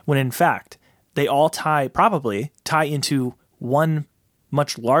 When in fact, they all probably tie into one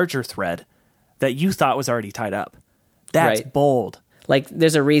much larger thread that you thought was already tied up. That's right. Bold.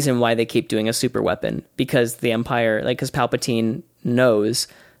 There's a reason why they keep doing a super weapon, because the Empire, because Palpatine knows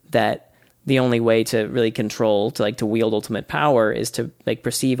that the only way to really control, to wield ultimate power is to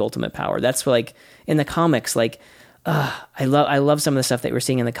perceive ultimate power. That's in the comics, I love some of the stuff that we're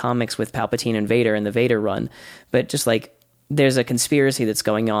seeing in the comics with Palpatine and Vader and the Vader run, but just there's a conspiracy that's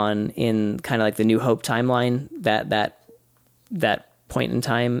going on in kind of the New Hope timeline, that point in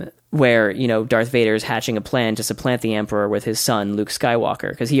time where, Darth Vader is hatching a plan to supplant the Emperor with his son, Luke Skywalker,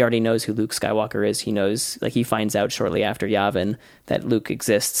 because he already knows who Luke Skywalker is. He knows, he finds out shortly after Yavin that Luke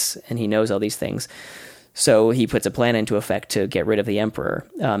exists, and he knows all these things. So he puts a plan into effect to get rid of the Emperor.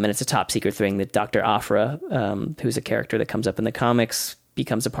 And it's a top secret thing that Dr. Aphra, who's a character that comes up in the comics,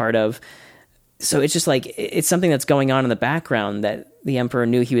 becomes a part of. So it's just it's something that's going on in the background that the Emperor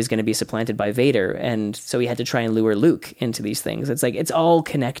knew he was going to be supplanted by Vader. And so he had to try and lure Luke into these things. It's it's all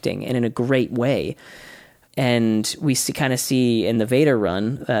connecting and in a great way. And we kind of see in the Vader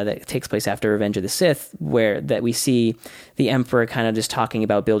run that takes place after Revenge of the Sith, where that we see the Emperor kind of just talking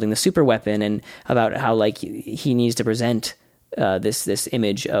about building the super weapon and about how he needs to present this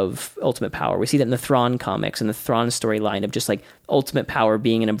image of ultimate power. We see that in the Thrawn comics and the Thrawn storyline of just ultimate power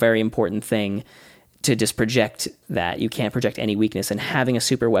being a very important thing to just project that. You can't project any weakness, and having a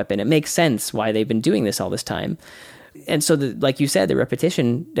super weapon, it makes sense why they've been doing this all this time. And so like you said, the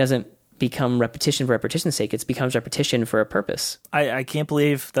repetition doesn't become repetition for repetition's sake. It becomes repetition for a purpose. I can't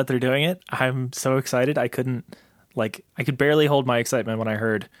believe that they're doing it. I'm so excited. I could barely hold my excitement when I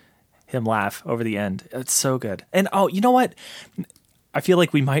heard him laugh over the end. It's so good. And you know what? I feel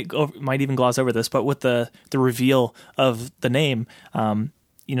like we might even gloss over this, but with the reveal of the name,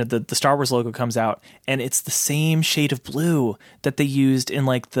 the Star Wars logo comes out, and it's the same shade of blue that they used in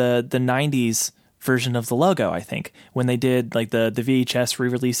the 90s version of the logo, I think, when they did the VHS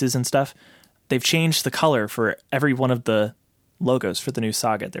re-releases and stuff. They've changed the color for every one of the logos for the new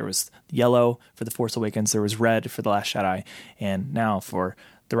saga. There was yellow for The Force Awakens, there was red for The Last Jedi, and now for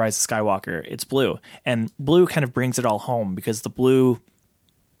The Rise of Skywalker, it's blue. And blue kind of brings it all home, because the blue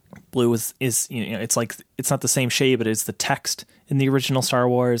is it's not the same shade, but it's the text in the original Star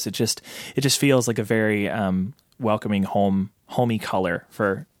Wars. It just feels like a very welcoming homey color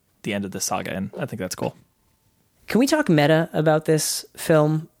for the end of the saga, and I think that's cool. Can we talk meta about this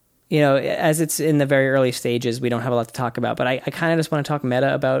film? As it's in the very early stages, we don't have a lot to talk about, but I kind of just want to talk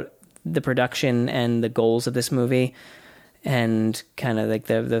meta about the production and the goals of this movie, and kind of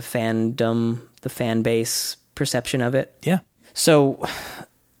the fandom, the fan base perception of it. Yeah. So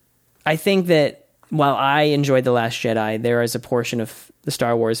I think that while I enjoyed The Last Jedi, there is a portion of the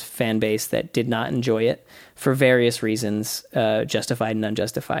Star Wars fan base that did not enjoy it for various reasons, justified and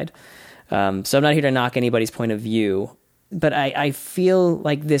unjustified. So I'm not here to knock anybody's point of view, but I feel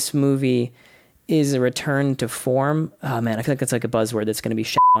like this movie is a return to form. Oh man, I feel like that's a buzzword that's going to be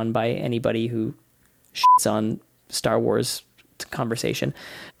shit on by anybody who shits on Star Wars conversation.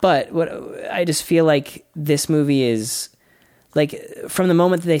 But what I just feel like this movie is like from the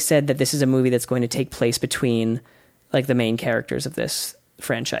moment that they said that this is a movie that's going to take place between like the main characters of this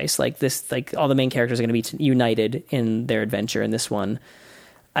franchise, like all the main characters are going to be united in their adventure in this one.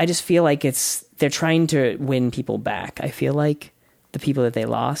 I just feel like they're trying to win people back. I feel like the people that they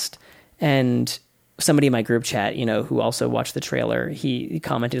lost. And somebody in my group chat, who also watched the trailer, he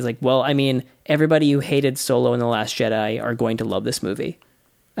commented like, well, I mean, everybody who hated Solo and The Last Jedi are going to love this movie.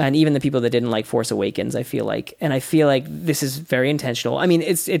 And even the people that didn't like Force Awakens, I feel like this is very intentional. I mean,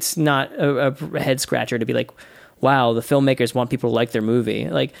 it's not a head scratcher to be like, wow, the filmmakers want people to like their movie.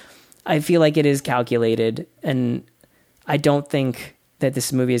 Like, I feel like it is calculated, and I don't think that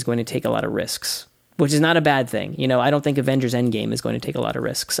this movie is going to take a lot of risks, which is not a bad thing. I don't think Avengers Endgame is going to take a lot of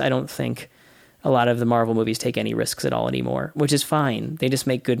risks. I don't think a lot of the Marvel movies take any risks at all anymore, which is fine. They just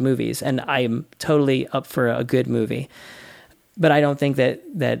make good movies, and I'm totally up for a good movie. But I don't think that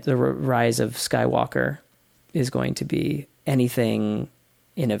the rise of Skywalker is going to be anything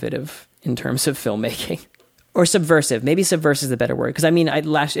innovative in terms of filmmaking. Or subversive. Maybe subversive is the better word. Because, I mean,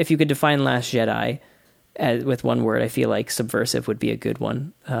 if you could define Last Jedi with one word, I feel like subversive would be a good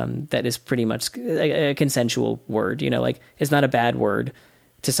one. That is pretty much a consensual word. Like, it's not a bad word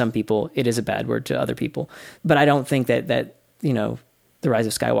to some people. It is a bad word to other people. But I don't think that The Rise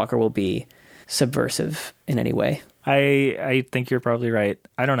of Skywalker will be subversive in any way. I think you're probably right.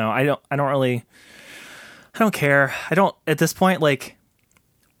 I don't know. I don't care. At this point, like,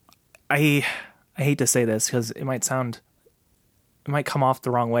 I hate to say this because it might come off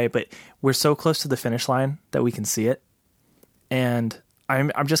the wrong way, but we're so close to the finish line that we can see it. And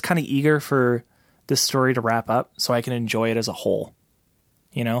I'm just kind of eager for this story to wrap up so I can enjoy it as a whole,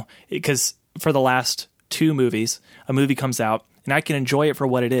 because for the last two movies, a movie comes out and I can enjoy it for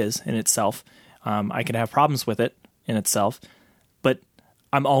what it is in itself. I can have problems with it in itself, but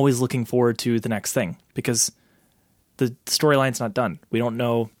I'm always looking forward to the next thing because the storyline's not done. We don't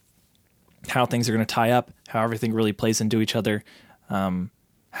know how things are going to tie up, how everything really plays into each other,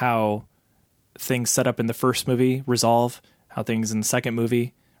 how things set up in the first movie resolve, how things in the second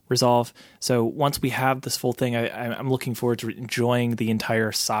movie resolve. So once we have this full thing, I'm looking forward to enjoying the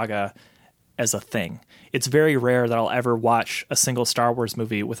entire saga as a thing. It's very rare that I'll ever watch a single Star Wars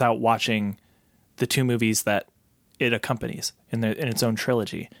movie without watching the two movies that it accompanies in its own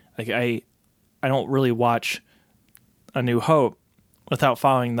trilogy. Like I don't really watch A New Hope without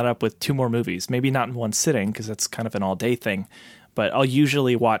following that up with two more movies. Maybe not in one sitting because that's kind of an all-day thing, but I'll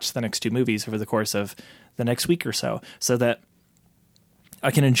usually watch the next two movies over the course of the next week or so that I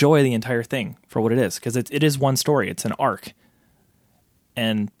can enjoy the entire thing for what it is, because it is one story. It's an arc.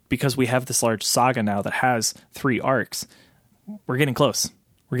 And because we have this large saga now that has 3 arcs, we're getting close.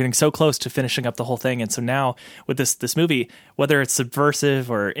 We're getting so close to finishing up the whole thing. And so now with this movie, whether it's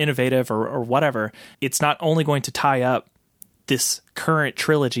subversive or innovative or whatever, it's not only going to tie up this current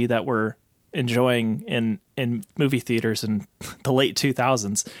trilogy that we're enjoying in movie theaters in the late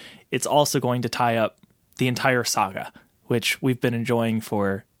 2000s, it's also going to tie up the entire saga, which we've been enjoying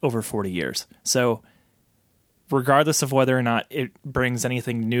for over 40 years. So regardless of whether or not it brings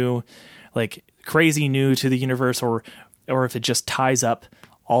anything new, like crazy new to the universe, or if it just ties up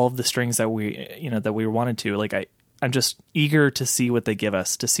all of the strings that we wanted to, like I'm just eager to see what they give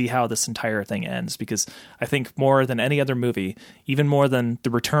us, to see how this entire thing ends, because I think more than any other movie, even more than the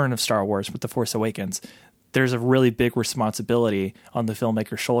return of Star Wars with The Force Awakens, there's a really big responsibility on the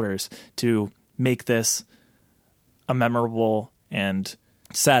filmmaker's shoulders to make this a memorable and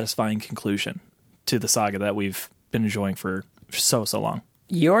satisfying conclusion to the saga that we've been enjoying for so long.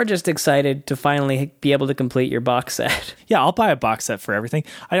 You're just excited to finally be able to complete your box set. Yeah, I'll buy a box set for everything.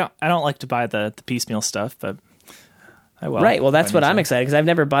 I don't like to buy the piecemeal stuff, but I will. Right. Well, that's what I'm excited, because I've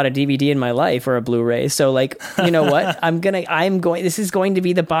never bought a DVD in my life or a Blu-ray. So, like, you know what? This is going to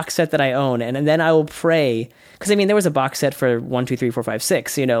be the box set that I own, and then I will pray. Because I mean, there was a box set for 1, 2, 3, 4, 5,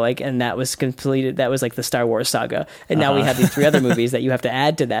 6. And that was completed. That was like the Star Wars saga, and now we have these 3 other movies that you have to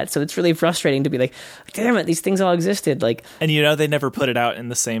add to that. So it's really frustrating to be like, damn it, these things all existed. Like, and they never put it out in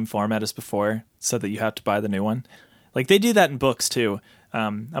the same format as before, so that you have to buy the new one. Like they do that in books too.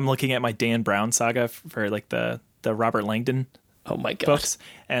 I'm looking at my Dan Brown saga for like the Robert Langdon books,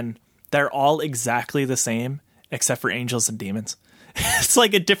 and they're all exactly the same except for Angels and Demons. It's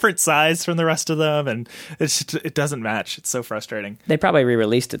like a different size from the rest of them, and it doesn't match. It's so frustrating. They probably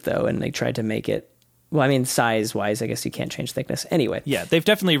re-released it though, and they tried to make it, well, I mean, size wise, I guess you can't change thickness anyway. Yeah, they've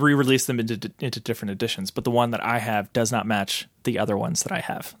definitely re-released them into different editions, but the one that I have does not match the other ones that I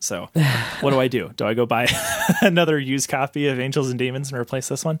have. So what do? Do I go buy another used copy of Angels and Demons and replace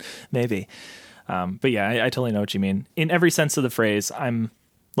this one? Maybe. But yeah, I totally know what you mean. In every sense of the phrase, I'm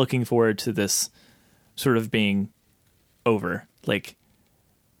looking forward to this sort of being over. Like,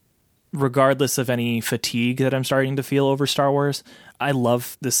 regardless of any fatigue that I'm starting to feel over Star Wars, I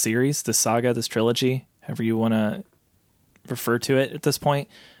love this series, this saga, this trilogy, however you want to refer to it at this point.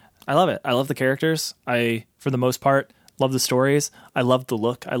 I love it. I love the characters. I, for the most part, love the stories. I love the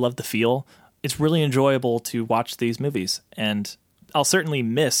look. I love the feel. It's really enjoyable to watch these movies, and I'll certainly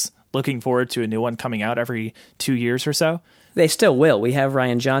miss looking forward to a new one coming out every 2 years or so. They still will. We have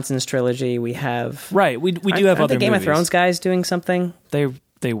Rian Johnson's trilogy. We have... Right. We do have other the Game movies. of Thrones guys doing something?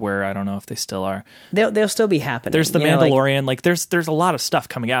 They were. I don't know if they still are. They'll still be happening. There's The Mandalorian. There's a lot of stuff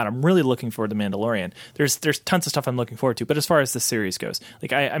coming out. I'm really looking forward to Mandalorian. There's tons of stuff I'm looking forward to. But as far as the series goes,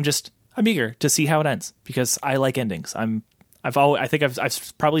 like I'm eager to see how it ends because I like endings. I've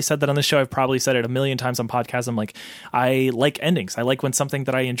probably said that on the show. I've probably said it a million times on podcasts. I'm like, I like endings. I like when something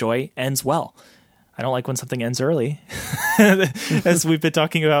that I enjoy ends well. I don't like when something ends early, as we've been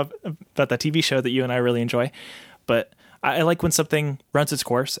talking about that TV show that you and I really enjoy. But I like when something runs its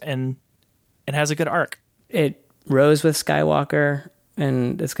course and has a good arc. It rose with Skywalker,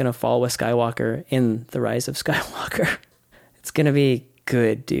 and it's going to fall with Skywalker in The Rise of Skywalker. It's going to be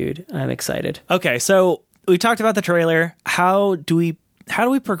good, dude. I'm excited. Okay, so we talked about the trailer. How do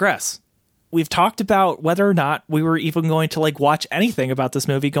we progress? We've talked about whether or not we were even going to like watch anything about this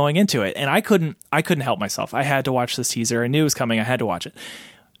movie going into it, and I couldn't help myself. I had to watch this teaser. I knew it was coming. I had to watch it.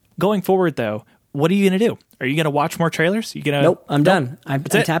 Going forward, though, what are you going to do? Are you going to watch more trailers? Nope, I'm done. I'm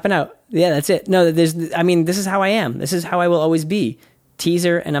tapping out. Yeah, that's it. No, this is how I am. This is how I will always be.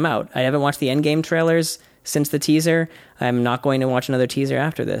 Teaser, and I'm out. I haven't watched the Endgame trailers since the teaser. I'm not going to watch another teaser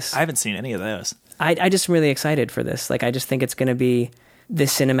after this. I haven't seen any of those. I just am really excited for this. Like, I just think it's going to be the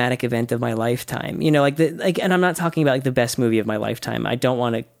cinematic event of my lifetime. You know, and I'm not talking about like the best movie of my lifetime. I don't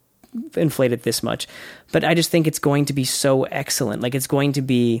want to inflate it this much, but I just think it's going to be so excellent. Like, it's going to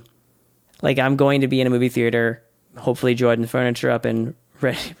be like, I'm going to be in a movie theater, hopefully Jordan Furniture up in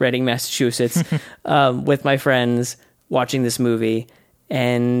Reading, Massachusetts, with my friends watching this movie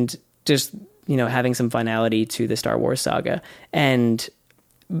and just, you know, having some finality to the Star Wars saga and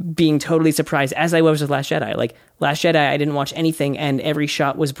being totally surprised, as I was with Last Jedi. Like, Last Jedi, I didn't watch anything, and every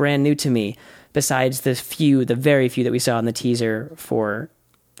shot was brand new to me, besides the very few that we saw in the teaser for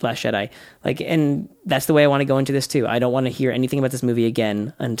Last Jedi. Like, and that's the way I want to go into this too. I don't want to hear anything about this movie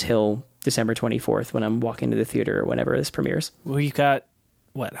again until December 24th, when I'm walking to the theater or whenever this premieres. Well, you've got,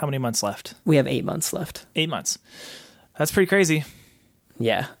 how many months left? We have 8 months left. 8 months. That's pretty crazy.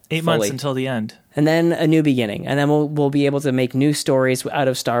 Yeah. 8 months until the end. And then a new beginning. And then we'll be able to make new stories out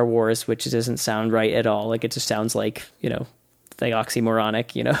of Star Wars, which doesn't sound right at all. Like, it just sounds like, you know, like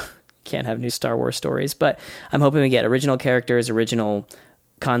oxymoronic, you know, can't have new Star Wars stories. But I'm hoping we get original characters, original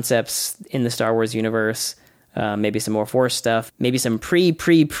concepts in the Star Wars universe, maybe some more Force stuff, maybe some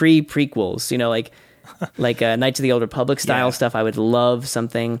prequels, you know, like Knights of the Old Republic style stuff. I would love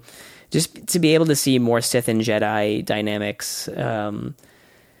something just to be able to see more Sith and Jedi dynamics.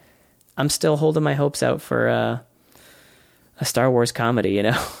 I'm still holding my hopes out for a Star Wars comedy, you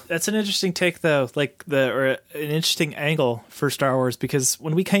know? That's an interesting take, though, or an interesting angle for Star Wars, because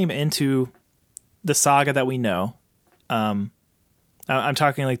when we came into the saga that we know, I'm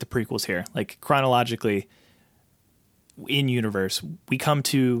talking like the prequels here, like chronologically in universe, we come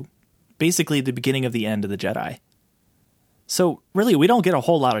to basically the beginning of the end of the Jedi. So really, we don't get a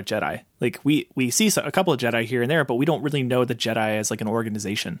whole lot of Jedi. Like, we see a couple of Jedi here and there, but we don't really know the Jedi as like an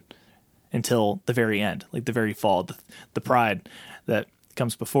organization until the very end, like the very fall, the pride that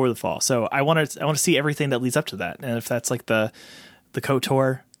comes before the fall. So I want to see everything that leads up to that. And if that's like the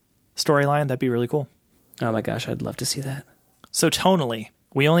KOTOR storyline, that'd be really cool. Oh my gosh, I'd love to see that. So tonally,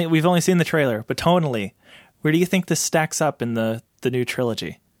 we've only seen the trailer, but tonally, where do you think this stacks up in the new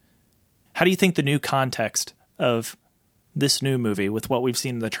trilogy? How do you think the new context of this new movie with what we've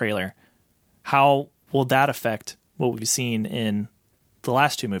seen in the trailer, how will that affect what we've seen in the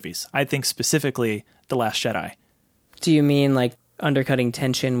last two movies? I think specifically The Last Jedi. Do you mean like undercutting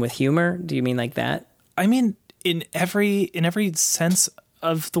tension with humor? Do you mean like that? I mean, in every sense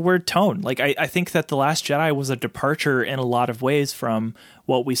of the word tone. Like, I think that The Last Jedi was a departure in a lot of ways from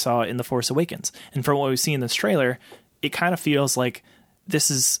what we saw in The Force Awakens. And from what we see in this trailer, it kind of feels like this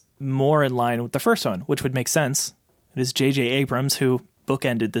is more in line with the first one, which would make sense. It is J.J. Abrams who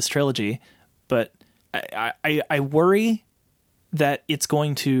bookended this trilogy. But I worry that it's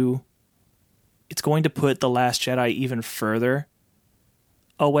going to put The Last Jedi even further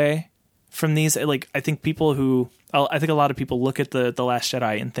away from these. Like, I think a lot of people look at the Last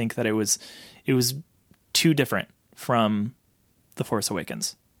Jedi and think that it was too different from The Force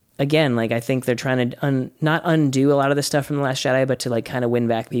Awakens. Again, like, I think they're trying to not undo a lot of the stuff from The Last Jedi, but to like kind of win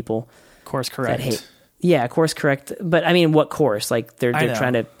back people. Course correct. Yeah, course correct. But I mean, what course? Like they're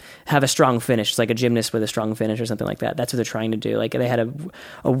trying to have a strong finish. It's like a gymnast with a strong finish or something like that. That's what they're trying to do. Like they had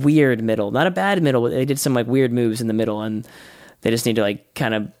a weird middle, not a bad middle. But they did some like weird moves in the middle, and they just need to like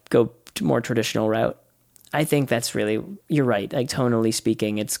kind of go to more traditional route. I think that's really, you're right. Like tonally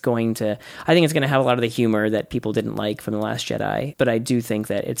speaking, I think it's going to have a lot of the humor that people didn't like from The Last Jedi. But I do think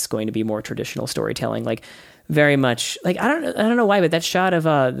that it's going to be more traditional storytelling. Like very much like, I don't know why, but that shot of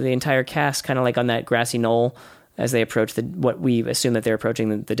the entire cast kind of like on that grassy knoll as they approach what we assume that they're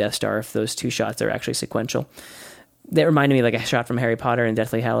approaching the Death Star, if those two shots are actually sequential. That reminded me like a shot from Harry Potter and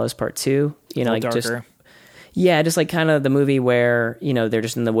Deathly Hallows Part 2, you know, like darker. just like kind of the movie where, you know, they're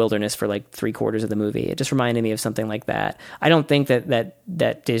just in the wilderness for like 3/4 of the movie. It just reminded me of something like that. I don't think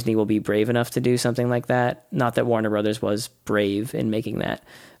that Disney will be brave enough to do something like that. Not that Warner Brothers was brave in making that,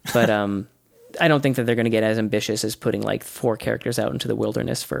 but I don't think that they're going to get as ambitious as putting like 4 characters out into the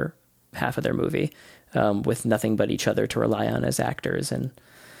wilderness for half of their movie with nothing but each other to rely on as actors. And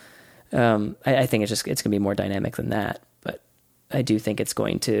I think it's going to be more dynamic than that. But I do think it's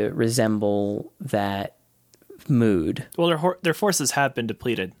going to resemble that mood. Well, their forces have been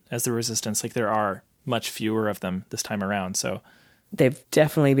depleted as the Resistance. Like there are much fewer of them this time around. So they've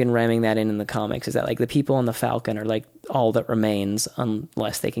definitely been ramming that in the comics, is that like the people on the Falcon are like all that remains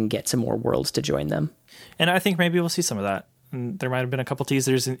unless they can get some more worlds to join them. And I think maybe we'll see some of that. And there might have been a couple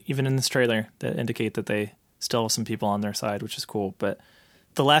teasers even in this trailer that indicate that they still have some people on their side, which is cool. But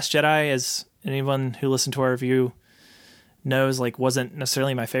The Last Jedi, as anyone who listened to our review knows, like wasn't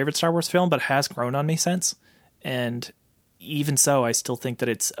necessarily my favorite Star Wars film, but has grown on me since. And even so, I still think that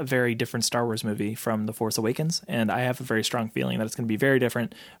it's a very different Star Wars movie from The Force Awakens. And I have a very strong feeling that it's going to be very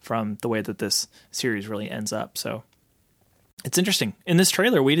different from the way that this series really ends up. So it's interesting. In this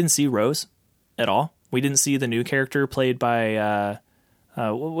trailer, we didn't see Rose at all. We didn't see the new character played by,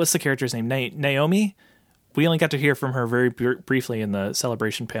 what's the character's name? Naomi? We only got to hear from her very briefly in the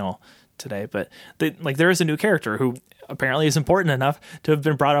celebration panel today. But there is a new character who apparently is important enough to have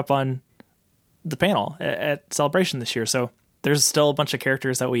been brought up on the panel at Celebration this year. So there's still a bunch of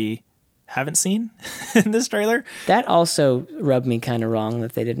characters that we haven't seen in this trailer. That also rubbed me kind of wrong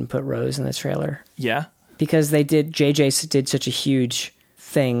that they didn't put Rose in the trailer. Yeah. Because JJ did such a huge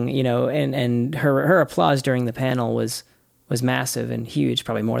thing, you know, and her applause during the panel was massive and huge,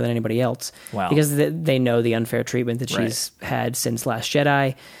 probably more than anybody else. Wow. Because they know the unfair treatment that she's had since Last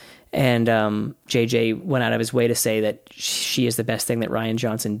Jedi. And JJ went out of his way to say that she is the best thing that Rian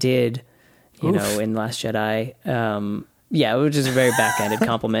Johnson did, you know, in Last Jedi. Which is a very backhanded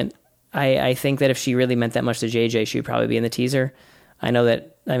compliment. I think that if she really meant that much to JJ, she would probably be in the teaser. I know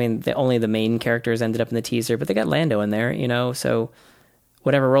that, only the main characters ended up in the teaser, but they got Lando in there, you know, so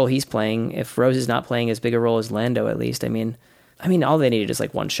whatever role he's playing, if Rose is not playing as big a role as Lando, at least, all they needed is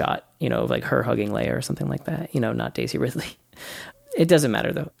like one shot, you know, of like her hugging Leia or something like that, you know, not Daisy Ridley. It doesn't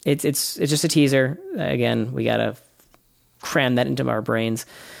matter though. It's just a teaser. Again, we got to cram that into our brains.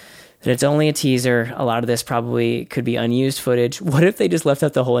 That it's only a teaser. A lot of this probably could be unused footage. What if they just left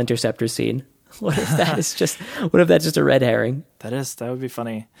out the whole interceptor scene? What if that's just a red herring? That would be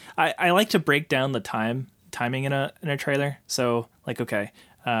funny. I like to break down the timing in a trailer. So like, okay,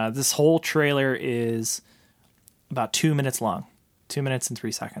 this whole trailer is about 2 minutes long, 2 minutes and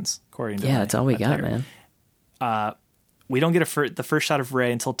 3 seconds, according to that's all we got, man. We don't get the first shot of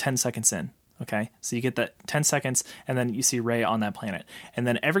Rey until 10 seconds in. Okay, so you get that 10 seconds, and then you see Rey on that planet. And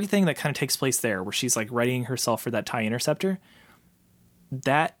then everything that kind of takes place there, where she's like readying herself for that TIE interceptor,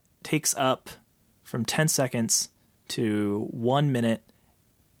 that takes up from 10 seconds to 1 minute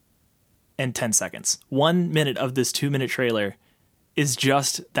and 10 seconds. 1 minute of this 2-minute trailer is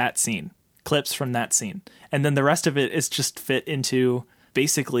just that scene, clips from that scene. And then the rest of it is just fit into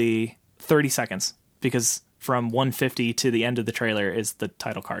basically 30 seconds, because from 150 to the end of the trailer is the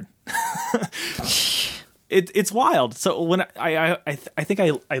title card. It's wild. So when I think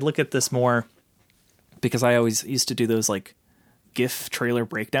I look at this more because I always used to do those like GIF trailer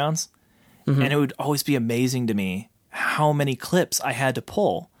breakdowns, and it would always be amazing to me how many clips I had to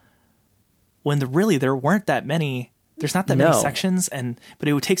pull when there weren't that many. There's not that many sections, but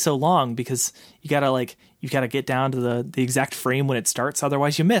it would take so long because you gotta get down to the exact frame when it starts.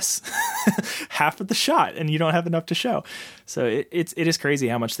 Otherwise you miss half of the shot and you don't have enough to show. So it is crazy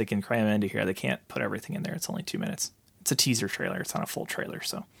how much they can cram into here. They can't put everything in there. It's only 2 minutes. It's a teaser trailer. It's not a full trailer.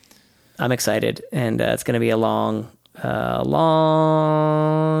 So I'm excited, and it's going to be a long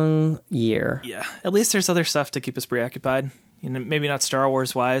year. Yeah. At least there's other stuff to keep us preoccupied. You know, maybe not Star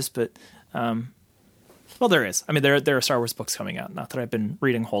Wars wise, but, well, there is. There are Star Wars books coming out. Not that I've been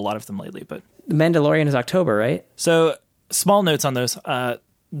reading a whole lot of them lately, but The Mandalorian is October, right? So small notes on those.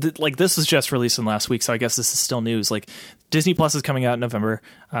 like this was just released in last week, so I guess this is still news. Like Disney Plus is coming out in November.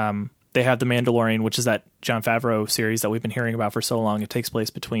 They have The Mandalorian, which is that Jon Favreau series that we've been hearing about for so long. It takes place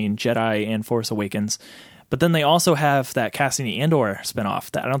between Jedi and Force Awakens. But then they also have that Cassian Andor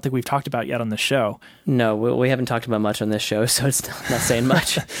spinoff that I don't think we've talked about yet on the show. No, we haven't talked about much on this show, so it's not saying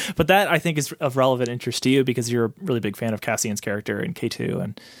much. But that I think is of relevant interest to you because you're a really big fan of Cassian's character in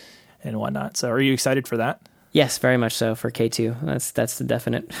K2 and whatnot. So are you excited for that? Yes, very much so for K2. That's the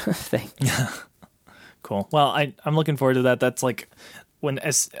definite thing. Cool. Well, I'm looking forward to that. That's like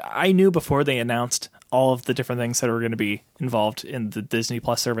as I knew before they announced all of the different things that were going to be involved in the Disney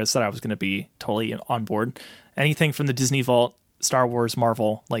Plus service that I was going to be totally on board. Anything from the Disney Vault, Star Wars,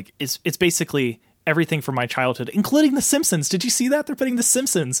 Marvel, like it's basically everything from my childhood, including The Simpsons. Did you see that? They're putting The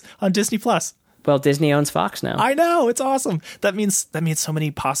Simpsons on Disney Plus. Well, Disney owns Fox now. I know, it's awesome. That means so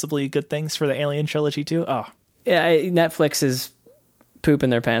many possibly good things for the Alien trilogy too. Oh. Yeah, Netflix is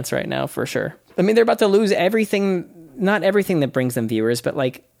pooping their pants right now for sure. I mean, they're about to lose everything, not everything that brings them viewers, but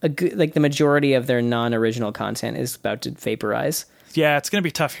like the majority of their non-original content is about to vaporize. Yeah, it's going to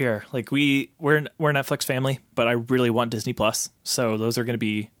be tough here. Like we're a Netflix family, but I really want Disney Plus. So those are going to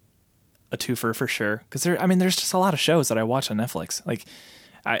be a twofer for sure. Because there's just a lot of shows that I watch on Netflix. Like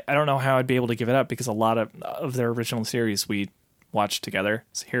I don't know how I'd be able to give it up because a lot of their original series we watched together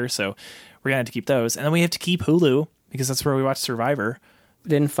here. So we're going to have to keep those. And then we have to keep Hulu because that's where we watch Survivor.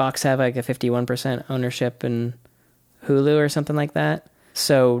 Didn't Fox have like a 51% ownership in Hulu or something like that?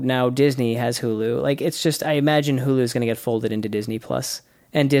 So now Disney has Hulu. Like it's just, I imagine Hulu is going to get folded into Disney Plus,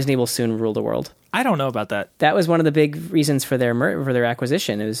 and Disney will soon rule the world. I don't know about that. That was one of the big reasons for their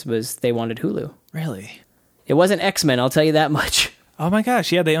acquisition. Was they wanted Hulu. Really? It wasn't X-Men, I'll tell you that much. Oh my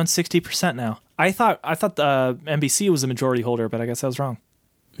gosh! Yeah, they own 60% now. I thought NBC was a majority holder, but I guess I was wrong.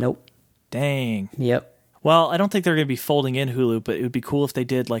 Nope. Dang. Yep. Well, I don't think they're going to be folding in Hulu, but it would be cool if they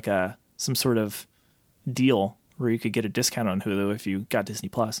did like some sort of deal where you could get a discount on Hulu if you got Disney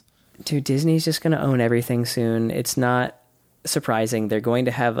Plus. Dude, Disney's just going to own everything soon. It's not surprising. They're going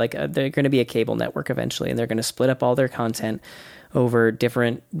to have they're going to be a cable network eventually, and they're going to split up all their content over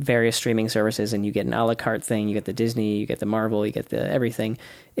different various streaming services, and you get an a la carte thing. You get the Disney, you get the Marvel, you get the everything.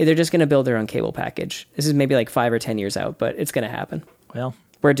 They're just going to build their own cable package. This is maybe like 5 or 10 years out, but it's going to happen. Well,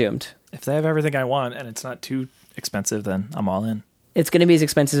 we're doomed. If they have everything I want and it's not too expensive, then I'm all in. It's going to be as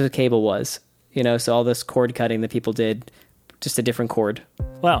expensive as cable was, so all this cord cutting that people did, just a different cord.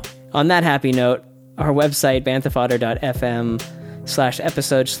 Well, on that happy note, our website,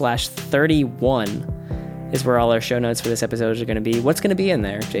 banthafodder.fm/episode/31 is where all our show notes for this episode are going to be. What's going to be in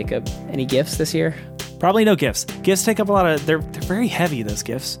there, Jacob? Any gifts this year? Probably no gifts. Gifts take up a lot of... They're very heavy, those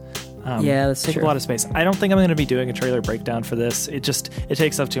gifts. Yeah, that's take true. A lot of space. I don't think I'm going to be doing a trailer breakdown for this. It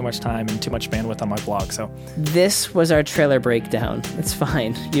takes up too much time and too much bandwidth on my blog. So this was our trailer breakdown. It's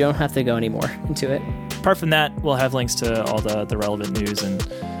fine. You don't have to go any more into it. Apart from that, we'll have links to all the relevant news and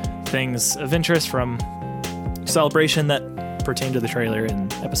things of interest from Celebration that pertain to the trailer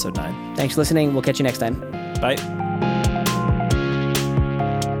in episode 9. Thanks for listening. We'll catch you next time. Bye.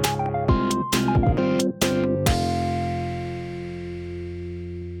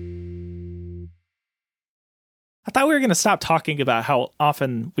 I thought we were going to stop talking about how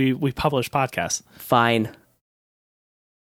often we publish podcasts. Fine.